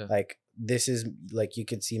 Yeah. Like, this is like, you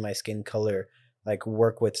could see my skin color, like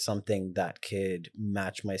work with something that could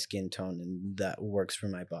match my skin tone and that works for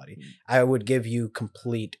my body. I would give you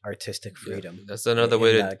complete artistic freedom. Yeah. That's another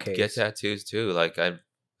way to get tattoos too. Like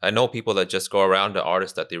I know people that just go around to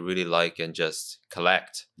artists that they really like and just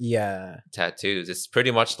collect tattoos. It's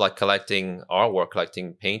pretty much like collecting artwork,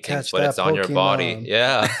 collecting paintings, but it's on your body.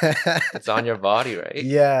 Yeah. It's on your body, right?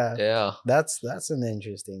 Yeah. Yeah. That's an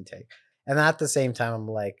interesting take. And at the same time,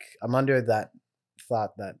 I'm under that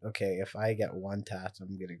thought that, okay, if I get one tat,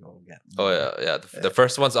 I'm gonna go get more. Oh yeah. The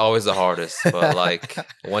first one's always the hardest, but like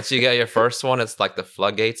once you get your first one, it's like the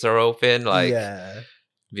floodgates are open. Like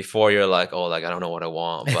before you're like, oh, like I don't know what I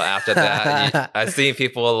want, but after that, I've seen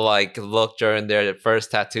people like look during their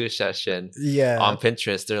first tattoo session on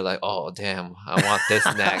Pinterest. They're like, oh damn, I want this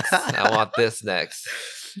next. I want this next.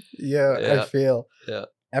 I feel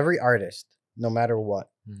every artist, no matter what,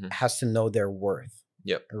 has to know their worth.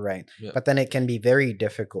 Right. But then it can be very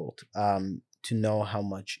difficult to know how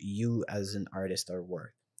much you as an artist are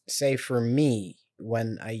worth. Say for me,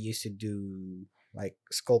 when I used to do like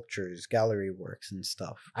sculptures, gallery works and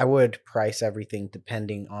stuff, I would price everything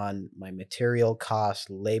depending on my material cost,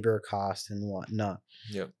 labor cost, and whatnot.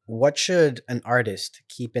 What should an artist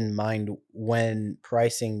keep in mind when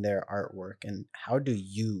pricing their artwork, and how do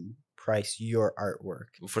you price your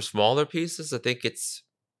artwork? For smaller pieces, I think it's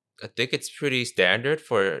pretty standard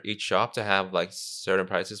for each shop to have like certain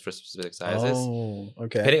prices for specific sizes. Oh,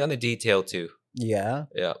 okay. Depending on the detail too. Yeah.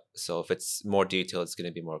 So if it's more detailed, it's going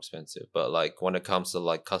to be more expensive. But like when it comes to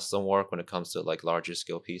like custom work, when it comes to like larger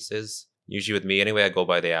scale pieces, usually with me anyway, I go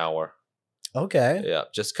by the hour. Okay. Yeah.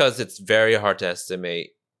 Just because it's very hard to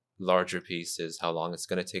estimate larger pieces, how long it's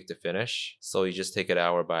going to take to finish. So you just take it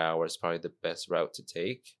hour by hour is probably the best route to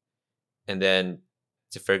take. And then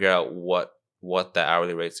to figure out what the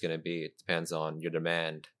hourly rate is going to be, it depends on your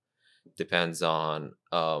demand. Depends on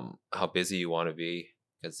how busy you want to be.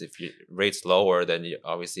 Because if your rate's lower, then you're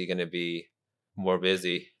obviously going to be more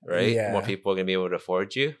busy, right? Yeah. More people are going to be able to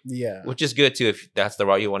afford you. Yeah. Which is good too if that's the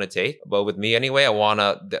route you want to take. But with me anyway, I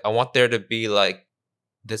want there to be like,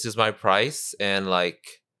 this is my price, and like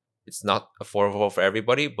it's not affordable for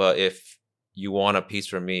everybody. But if you want a piece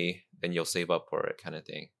from me, then you'll save up for it, kind of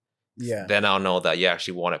thing. then I'll know that you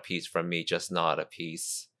actually want a piece from me, just not a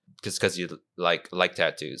piece just because you like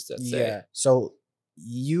tattoos, let's say. So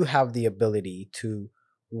you have the ability to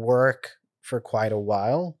work for quite a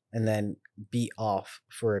while and then be off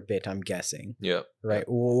for a bit, I'm guessing. Right.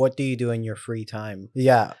 What do you do in your free time?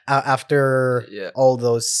 After all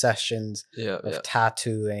those sessions of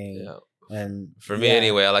tattooing. And for me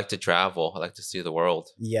anyway, I like to travel. I like to see the world.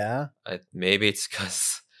 Maybe it's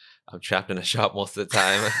because I'm trapped in a shop most of the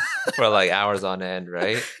time for like hours on end,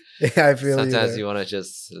 right? I feel sometimes you want to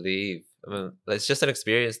just leave. I mean, it's just an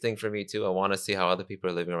experience thing for me too. I want to see how other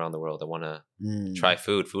people are living around the world. I want to try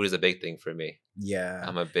food. Food is a big thing for me.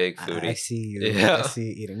 I'm a big foodie. I see you. I see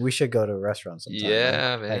you eating. We should go to a restaurant sometime.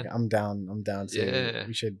 Man. Like, I'm down to.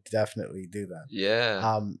 We should definitely do that.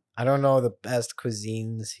 I don't know the best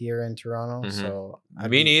cuisines here in Toronto, so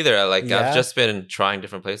me neither. Like I've just been trying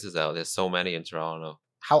different places out. There's so many in Toronto.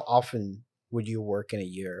 How often would you work in a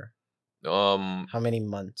year? How many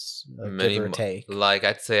months, give or take? Like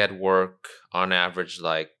I'd say I'd work on average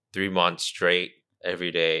like 3 months straight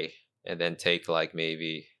every day, and then take like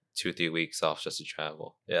maybe 2-3 weeks off just to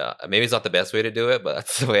travel. Maybe it's not the best way to do it, but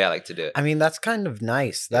that's the way I like to do it. I mean, that's kind of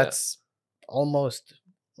nice. That's almost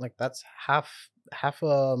like that's half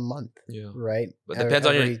a month, right? But depends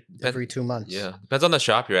on every 2 months. Depends on the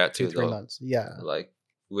shop you're at too. 2-3 months. Like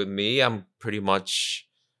with me, I'm pretty much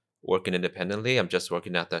working independently. I'm just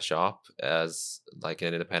working at that shop as like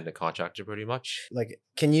an independent contractor pretty much. Like,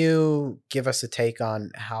 can you give us a take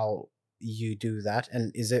on how you do that?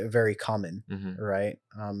 And is it very common, right?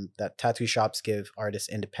 That tattoo shops give artists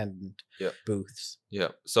independent booths.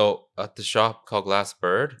 So at the shop called Glass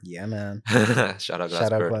Bird. Yeah, man. Shout out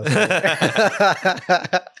Glass Bird.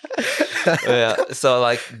 So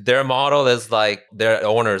like their model is like their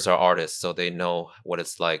owners are artists, so they know what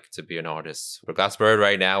it's like to be an artist. For Glass Bird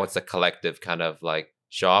right now, it's a collective kind of like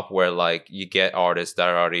shop where like you get artists that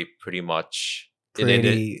are already pretty much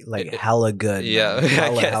hella good.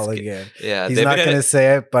 Hella good. He's not gonna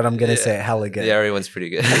say it, but I'm gonna say it hella good. Everyone's pretty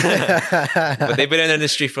good. But they've been in the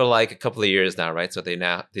industry for like a couple of years now, right? So they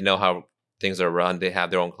know how things are run. They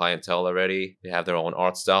have their own clientele already. They have their own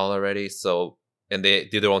art style already. And they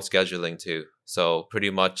do their own scheduling too. So pretty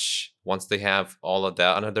much once they have all of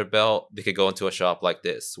that under their belt, they could go into a shop like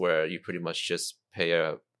this where you pretty much just pay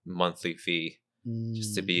a monthly fee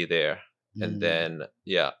just to be there. And then,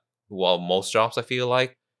 while most shops, I feel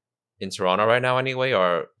like, in Toronto right now anyway,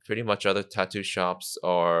 are pretty much other tattoo shops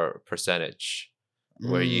are percentage,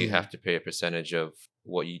 where you have to pay a percentage of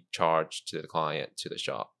what you charge to the client, to the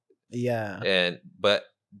shop. But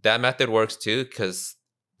that method works too, because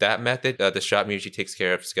that method, the shop usually takes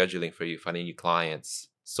care of scheduling for you, finding you clients.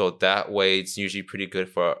 So that way, it's usually pretty good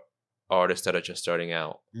for artists that are just starting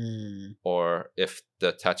out. Or if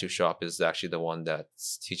the tattoo shop is actually the one that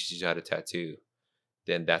teaches you how to tattoo,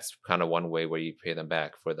 then that's kind of one way where you pay them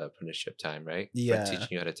back for the apprenticeship time, right? For teaching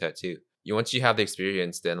you how to tattoo. Once you have the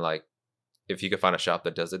experience, then like, if you can find a shop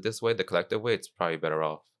that does it this way, the collective way, it's probably better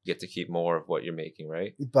off. You get to keep more of what you're making,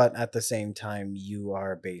 right? But at the same time, you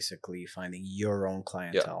are basically finding your own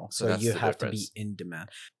clientele. So you have to be in demand.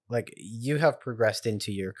 Like, you have progressed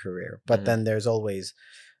into your career, but then there's always,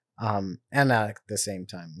 and at the same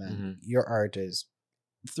time, man, your art is,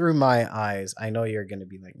 through my eyes, I know you're going to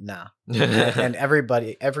be like, nah. And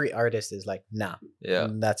every artist is like, nah.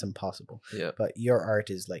 That's impossible. But your art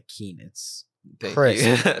is like keen. It's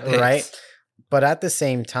crisp, right? But at the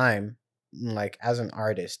same time, like as an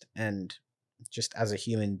artist and just as a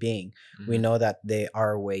human being, we know that there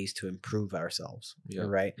are ways to improve ourselves,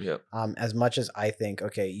 right? As much as I think,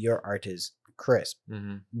 okay, your art is crisp,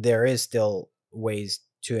 there is still ways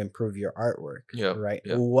to improve your artwork, right?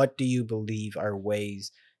 What do you believe are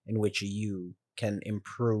ways in which you can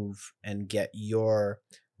improve and get your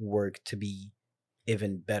work to be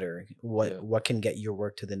even better? What can get your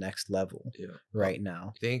work to the next level right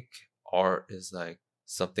now? I think art is like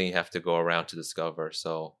something you have to go around to discover.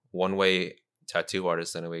 So one way tattoo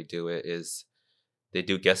artists anyway do it is they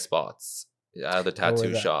do guest spots at other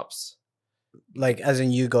tattoo shops. Like, as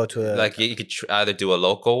in you go to like you could either do a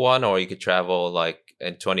local one or you could travel like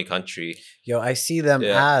in 20 country. Yo, I see them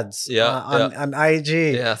ads on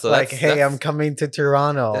IG. So like, hey, I'm coming to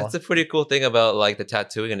Toronto. That's a pretty cool thing about like the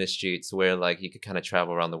tattooing industry. It's where like you could kind of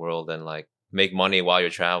travel around the world and like make money while you're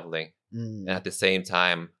traveling. And at the same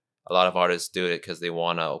time, a lot of artists do it because they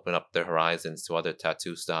want to open up their horizons to other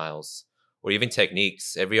tattoo styles or even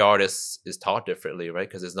techniques. Every artist is taught differently, right?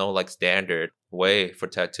 Because there's no like standard way for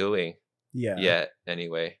tattooing. Yet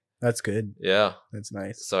anyway. That's good. Yeah. That's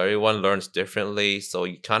nice. So everyone learns differently. So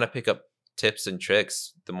you kind of pick up tips and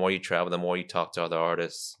tricks. The more you travel, the more you talk to other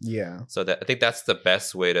artists. Yeah. So I think that's the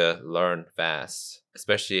best way to learn fast,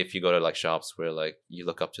 especially if you go to like shops where like you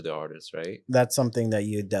look up to the artist, right? That's something that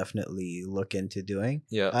you definitely look into doing.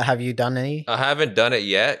 Yeah. Have you done any? I haven't done it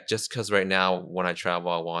yet, just because right now when I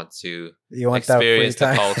travel, I want to experience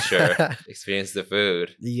the culture, experience the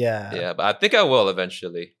food. Yeah. But I think I will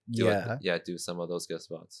eventually do some of those guest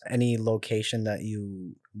spots. Any location that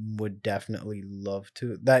you would definitely love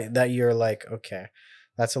to that you're like, okay,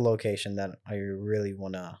 that's a location that I really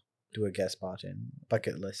want to do a guest spot in,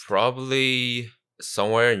 bucket list? Probably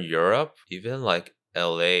somewhere in Europe, even like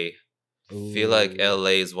LA. I feel like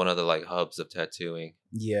LA is one of the like hubs of tattooing.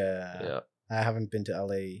 Yeah. I haven't been to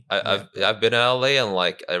LA. I've been to LA, and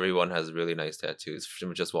like everyone has really nice tattoos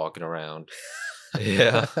from just walking around.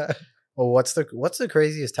 Yeah. Well, what's the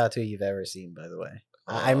craziest tattoo you've ever seen, by the way?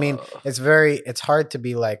 I mean, it's hard to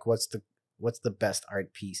be like what's the best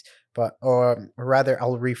art piece, but or rather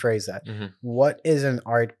I'll rephrase that. Mm-hmm. What is an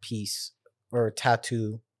art piece or a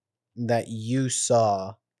tattoo that you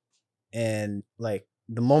saw, and like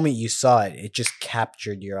the moment you saw it, it just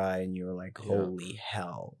captured your eye and you were like, holy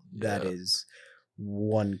hell, that is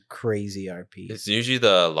one crazy art piece? It's usually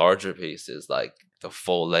the larger pieces, like the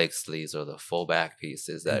full leg sleeves or the full back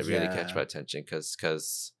pieces, that really catch my attention,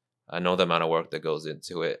 because I know the amount of work that goes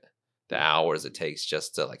into it, the hours it takes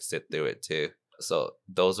just to like sit through it too. So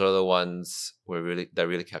those are the ones that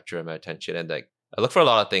really capture my attention. And like I look for a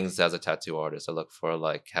lot of things as a tattoo artist. I look for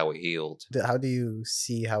like how it healed. How do you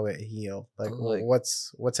see how it healed? Like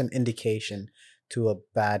what's an indication to a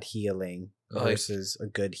bad healing versus a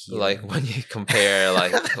good healing? Like when you compare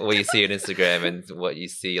like what you see on Instagram and what you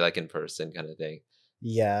see like in person, kind of thing.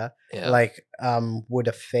 Yeah. Like would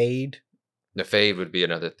a fade? The fade would be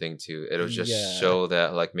another thing too. It'll just show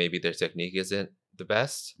that like maybe their technique isn't the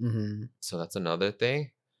best. Mm-hmm. So that's another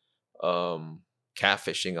thing.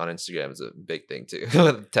 Catfishing on Instagram is a big thing too.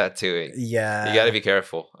 Tattooing. Yeah. You got to be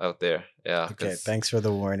careful out there. Yeah. Okay. Thanks for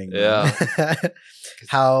the warning. Yeah.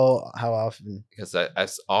 How often? Because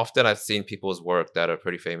I've seen people's work that are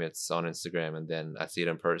pretty famous on Instagram, and then I see it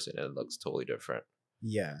in person and it looks totally different.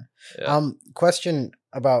 Yeah. Question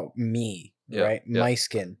about me, right? My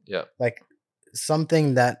skin. Yeah. Like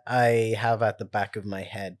something that I have at the back of my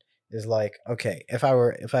head is like, okay, if I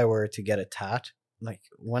were to get a tat, like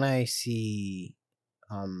when I see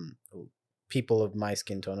people of my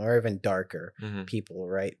skin tone or even darker people,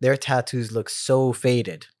 right? Their tattoos look so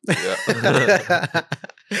faded. Yeah.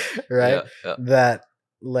 Right? Yeah. That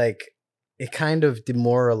like it kind of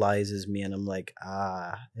demoralizes me, and I'm like,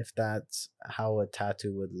 if that's how a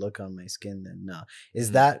tattoo would look on my skin, then no.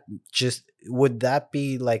 Would that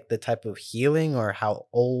be like the type of healing or how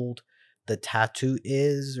old the tattoo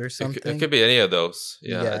is or something? It could be any of those.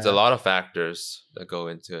 Yeah. It's a lot of factors that go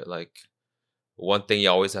into it. Like one thing you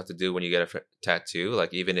always have to do when you get a tattoo,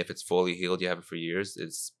 like even if it's fully healed, you have it for years,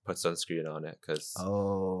 is put sunscreen on it, because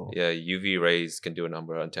UV rays can do a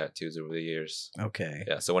number on tattoos over the years. Okay.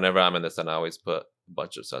 Yeah, so whenever I'm in the sun, I always put a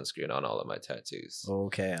bunch of sunscreen on all of my tattoos.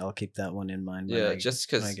 Okay, I'll keep that one in mind. Just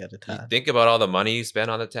because you think about all the money you spent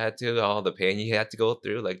on the tattoo, all the pain you had to go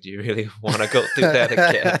through. Like, do you really want to go through that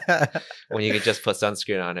again when you can just put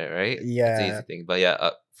sunscreen on it, right? Yeah, it's an easy thing.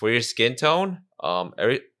 But for your skin tone,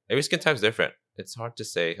 every skin type is different. It's hard to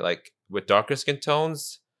say. Like with darker skin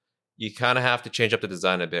tones, you kind of have to change up the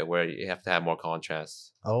design a bit, where you have to have more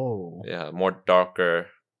contrast. Oh. Yeah, more darker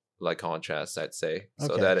like contrast, I'd say,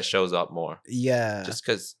 so that it shows up more. Yeah. Just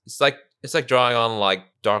because it's like drawing on like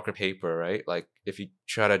darker paper, right? Like if you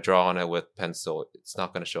try to draw on it with pencil, it's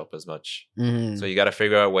not going to show up as much. Mm-hmm. So you got to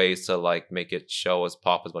figure out ways to like make it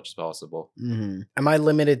pop as much as possible. Mm-hmm. Am I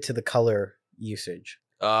limited to the color usage?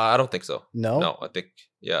 I don't think so. No, I think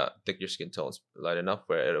your skin tone's light enough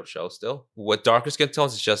where it'll show still. With darker skin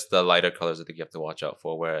tones, it's just the lighter colors I think you have to watch out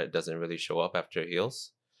for, where it doesn't really show up after it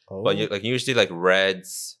heals. Oh. But usually like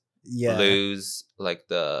reds, blues, like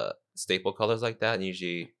the staple colors like that, and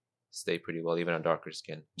usually stay pretty well even on darker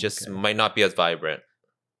skin. Just might not be as vibrant.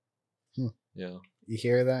 Yeah. You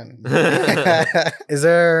hear that? Is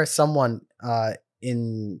there someone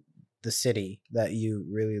in the city that you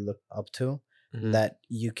really look up to? Mm-hmm. That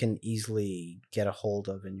you can easily get a hold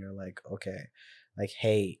of, and you're like, okay, like,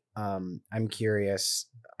 hey, I'm curious,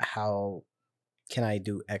 how can I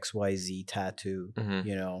do XYZ tattoo? Mm-hmm.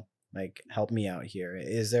 You know, like, help me out here.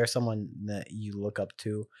 Is there someone that you look up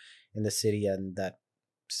to in the city and that,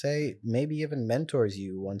 say, maybe even mentors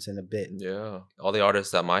you once in a bit? Yeah, all the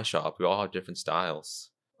artists at my shop, we all have different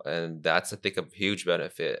styles, and that's, I think, a huge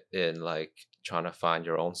benefit in like trying to find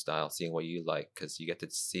your own style, seeing what you like, because you get to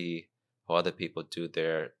see how other people do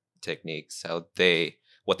their techniques, how they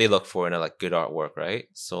what they look for in a like good artwork, right?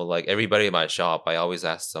 So like everybody in my shop, I always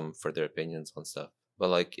ask them for their opinions on stuff. But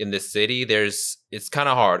like in the city, it's kind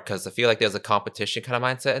of hard because I feel like there's a competition kind of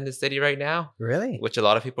mindset in the city right now. Really? Which a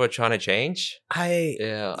lot of people are trying to change. I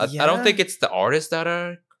don't think it's the artists that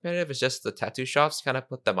are competitive. It's just the tattoo shops kind of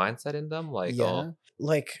put the mindset in them. Like, oh,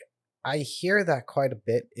 like I hear that quite a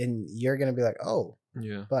bit, and you're gonna be like, oh,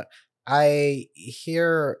 yeah. But I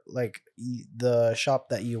hear like the shop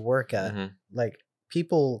that you work at, like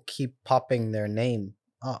people keep popping their name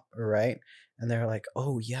up, right? And they're like,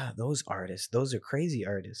 oh yeah, those artists, those are crazy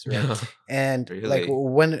artists, right? And like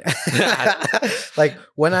when like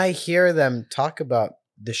when I hear them talk about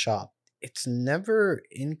the shop, it's never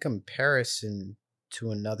in comparison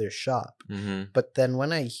to another shop. But then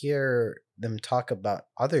when I hear them talk about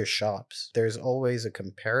other shops, there's always a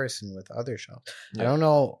comparison with other shops. I don't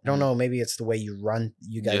know, maybe it's the way you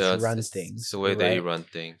guys run things. It's the way they run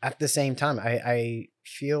things. At the same time, I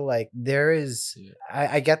feel like there is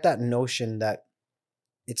I get that notion that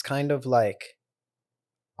it's kind of like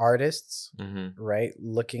artists, right,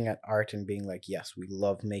 looking at art and being like, yes, we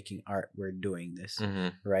love making art, we're doing this,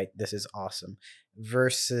 right, this is awesome,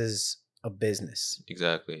 versus a business.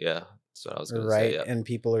 Exactly. Yeah, that's what I was gonna say. Yeah. And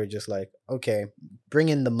people are just like, okay, bring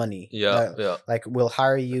in the money. Like we'll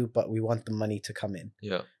hire you, but we want the money to come in.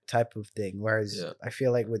 Yeah. Type of thing. Whereas I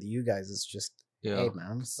feel like with you guys, it's just, hey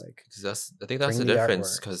man, it's like, I think that's the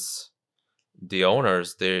difference, because the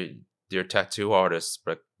owners, they're tattoo artists,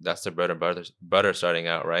 but that's their bread and butter starting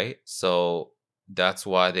out, right? So that's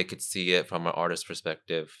why they could see it from an artist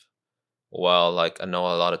perspective. Well, like I know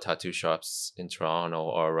a lot of tattoo shops in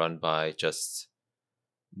Toronto are run by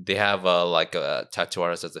they have a tattoo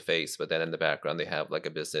artist as a face, but then in the background they have like a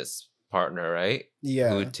business partner, right?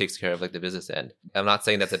 Yeah. Who takes care of like the business end. I'm not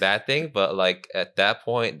saying that's a bad thing, but like at that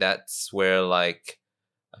point, that's where like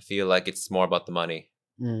I feel like it's more about the money.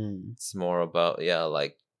 It's more about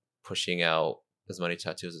like pushing out as many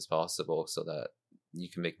tattoos as possible so that you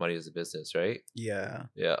can make money as a business, right? Yeah.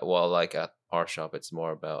 Well, like at our shop, it's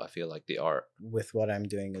more about, I feel like, the art. With what I'm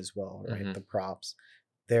doing as well, right? The props,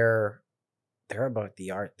 they're about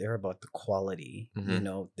the art. They're about the quality. You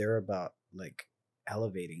know, they're about like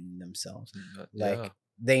elevating themselves. Like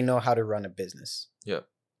they know how to run a business. Yeah.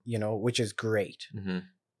 You know, which is great.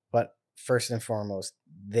 But first and foremost,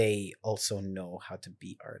 they also know how to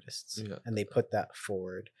be artists, and they put that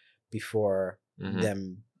forward before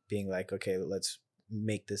them being like, okay, let's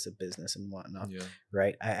make this a business and whatnot.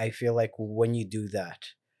 Right? I feel like when you do that,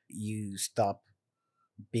 you stop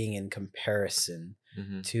being in comparison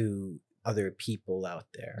to other people out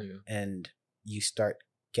there, and you start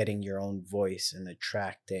getting your own voice and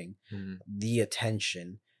attracting the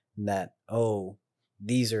attention that, oh,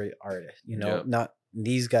 these are artists, you know, not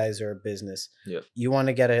these guys are a business. You want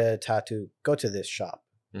to get a tattoo, go to this shop.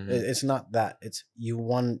 It's not that, it's you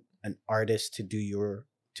want an artist to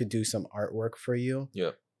do some artwork for you.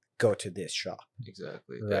 Go to this shop.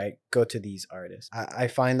 Exactly. Right. Go to these artists. I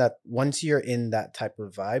find that once you're in that type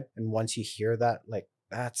of vibe, and once you hear that, like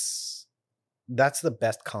that's the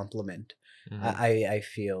best compliment I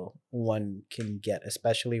feel one can get,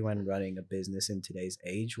 especially when running a business in today's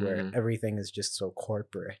age where everything is just so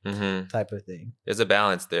corporate type of thing. There's a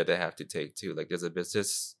balance there they have to take too. Like there's a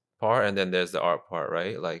business part and then there's the art part,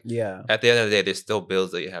 right? Like at the end of the day, there's still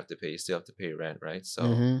bills that you have to pay. You still have to pay rent, right?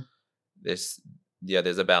 So there's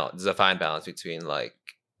a balance. There's a fine balance between like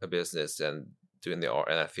a business and doing the art.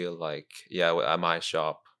 And I feel like at my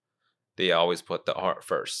shop, they always put the art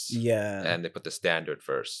first. And they put the standard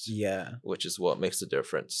first. Which is what makes the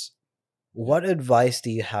difference. What advice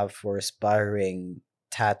do you have for aspiring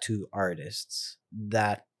tattoo artists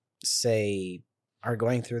that, say, are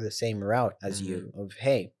going through the same route as you of,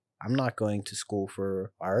 hey, I'm not going to school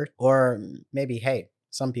for art, or maybe, hey,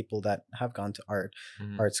 some people that have gone to art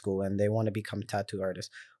school and they want to become tattoo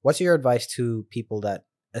artists. What's your advice to people that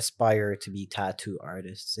aspire to be tattoo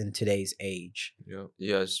artists in today's age?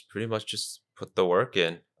 It's pretty much just put the work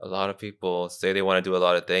in. A lot of people say they want to do a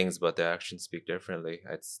lot of things, but their actions speak differently,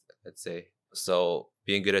 I'd say. So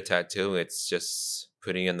being good at tattooing, it's just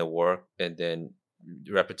putting in the work and then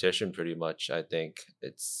repetition pretty much. I think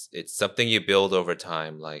it's something you build over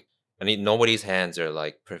time. Like, I mean, nobody's hands are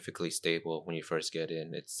like perfectly stable when you first get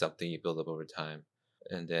in. It's something you build up over time.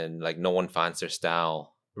 And then like no one finds their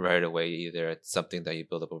style right away either. It's something that you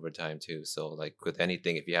build up over time too. So like with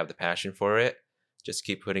anything, if you have the passion for it, just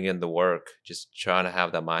keep putting in the work. Just trying to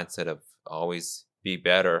have that mindset of always be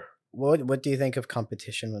better. What do you think of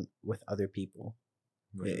competition with other people?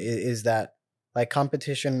 Is that like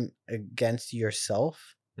competition against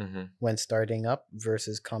yourself, when starting up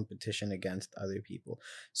versus competition against other people.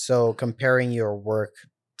 So comparing your work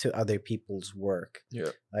to other people's work,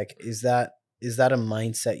 like is that a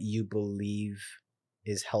mindset you believe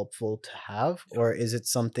is helpful to have, or is it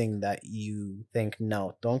something that you think,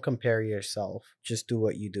 no, don't compare yourself, just do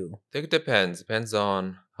what you do? I think it depends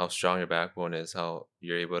on how strong your backbone is, how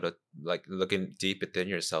you're able to like looking deep within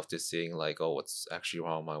yourself to seeing like, oh, what's actually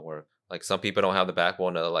wrong with my work. Like some people don't have the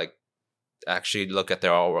backbone to like actually look at their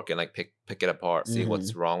artwork and like pick it apart, see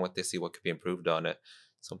what's wrong with it, see what could be improved on it.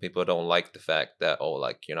 Some people don't like the fact that, oh,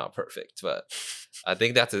 like you're not perfect, but I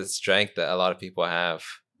think that's a strength that a lot of people have.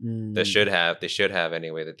 They should have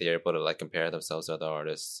anyway, that they're able to like compare themselves to other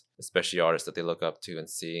artists, especially artists that they look up to, and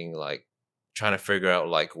seeing like trying to figure out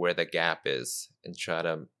like where the gap is and try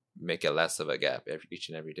to make it less of a gap each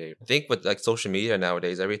and every day. I think with like social media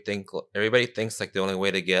nowadays, everybody thinks like the only way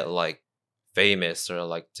to get like famous or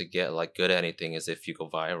like to get like good at anything is if you go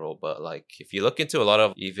viral. But like if you look into a lot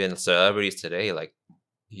of even celebrities today, like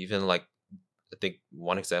even like I think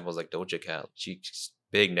one example is like Doja Cat. She's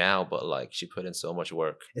big now, but like she put in so much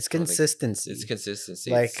work. It's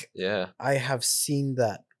consistency. Like I have seen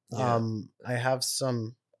that. I have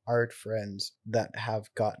some art friends that have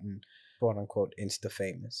gotten quote unquote insta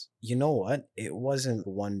famous. You know what? It wasn't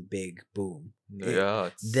one big boom.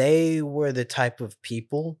 They were the type of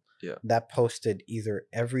people that posted either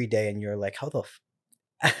every day, and you're like, how the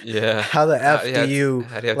how the F do you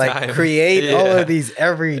like create all of these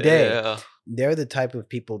every day? They're the type of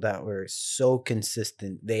people that were so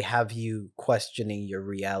consistent. They have you questioning your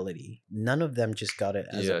reality. None of them just got it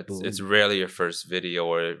as a boom. It's rarely your first video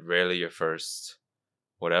or rarely your first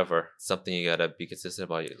whatever. Something you gotta be consistent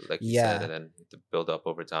about, like you said, and then to build up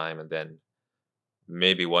over time, and then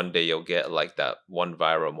maybe one day you'll get like that one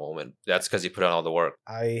viral moment. That's because you put on all the work.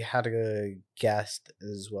 I had a guest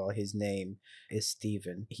as well. His name is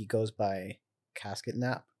Steven. He goes by Casket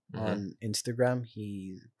Nap on Instagram.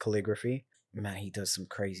 He calligraphy. Man, he does some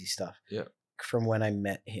crazy stuff. From when I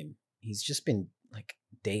met him, he's just been like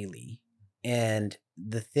daily. And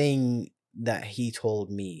the thing that he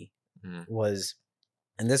told me was,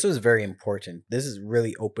 and this was very important, this has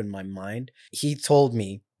really opened my mind. He told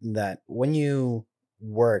me that when you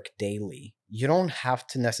work daily, you don't have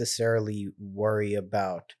to necessarily worry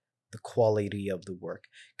about the quality of the work.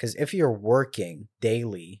 Because if you're working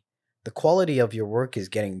daily, the quality of your work is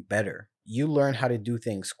getting better. You learn how to do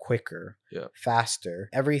things quicker, faster.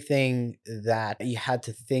 Everything that you had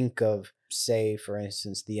to think of, say, for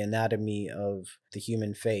instance, the anatomy of the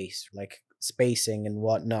human face, like spacing and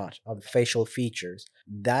whatnot of facial features,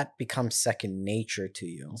 that becomes second nature to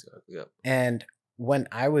you. And when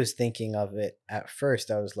I was thinking of it at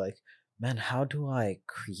first, I was like, man, how do I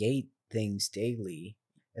create things daily?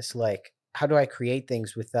 It's like, how do I create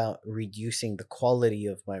things without reducing the quality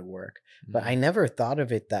of my work? But I never thought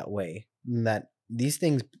of it that way, that these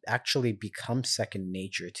things actually become second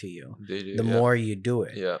nature to you the more you do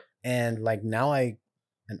it. And like now an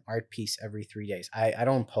art piece every 3 days. I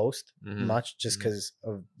don't post much just because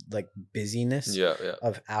of like busyness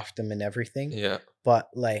of Aftem and everything. But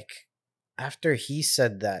like after he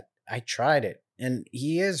said that, I tried it, and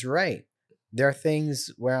he is right. There are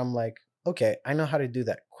things where I'm like, okay, I know how to do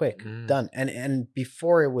that quick, done. And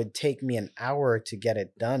before it would take me an hour to get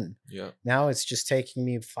it done. Now it's just taking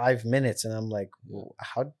me 5 minutes, and I'm like, well,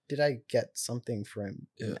 how did I get something from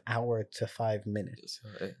an hour to 5 minutes?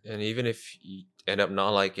 And even if you end up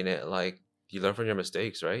not liking it, like you learn from your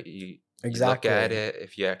mistakes, right? You look at it.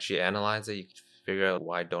 If you actually analyze it, you can figure out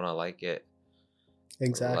why don't I like it.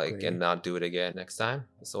 Like, and not do it again next time.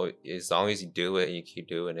 So as long as you do it and you keep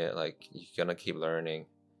doing it, like you're gonna keep learning.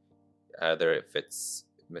 Either if it's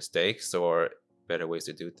mistakes or better ways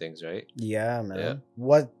to do things, right? Yeah, man.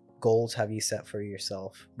 What goals have you set for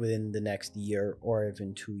yourself within the next year or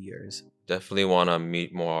even 2 years? Definitely want to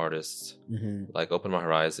meet more artists, like open my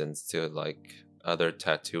horizons to like other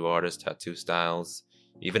tattoo artists, tattoo styles,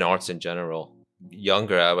 even arts in general.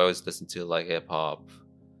 Younger, I always listened to like hip hop,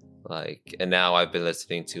 like, and now I've been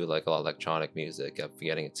listening to like a lot of electronic music. I'm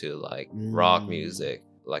getting into like rock music.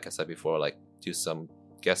 Like I said before, like do some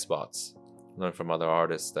guest spots, learn from other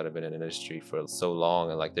artists that have been in the industry for so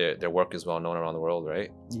long, and like their work is well known around the world,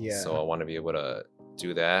 right? So I want to be able to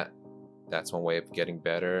do that. That's one way of getting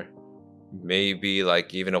better. Maybe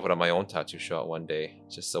like even open up my own tattoo shop one day,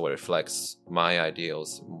 just so it reflects my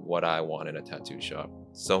ideals, what I want in a tattoo shop.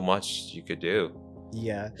 So much you could do.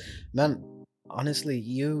 Yeah, man, honestly,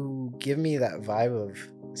 you give me that vibe of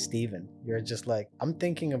Steven. You're just like, I'm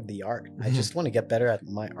thinking of the art. I just want to get better at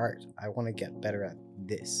my art. I want to get better at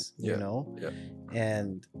this, you know?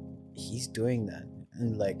 And he's doing that.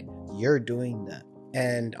 And like, you're doing that.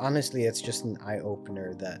 And honestly, it's just an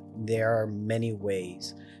eye-opener that there are many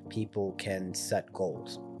ways people can set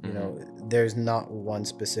goals. You know, there's not one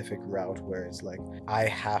specific route where it's like, I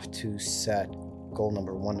have to set goal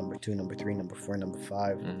number 1, number 2, number 3, number 4, number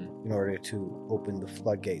 5 in order to open the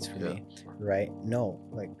floodgates for me, right? No,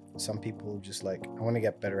 like some people just like, I want to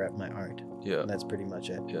get better at my art. And that's pretty much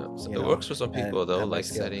it. So it works for some people though, like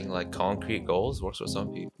setting like concrete goals works for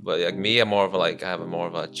some people. But like me, I'm more of a, like, I have a more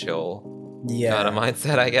of a chill kind of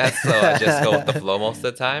mindset, I guess. So I just go with the flow most of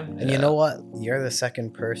the time. And you know what? You're the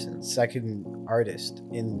second artist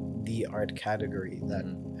in the art category that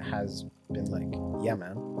has been like, yeah,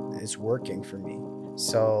 man, it's working for me.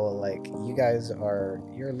 So like, you guys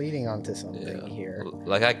you're leading onto something here.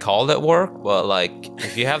 Like, I called it work, but like,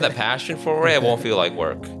 if you have that passion for it, it won't feel like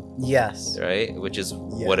work. Yes. Right? Which is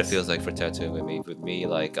what it feels like for tattooing with me. With me,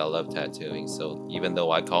 like, I love tattooing. So even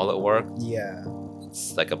though I call it work,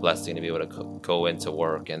 it's like a blessing to be able to go into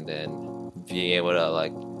work and then being able to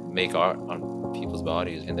like make art on people's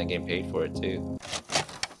bodies and then getting paid for it too.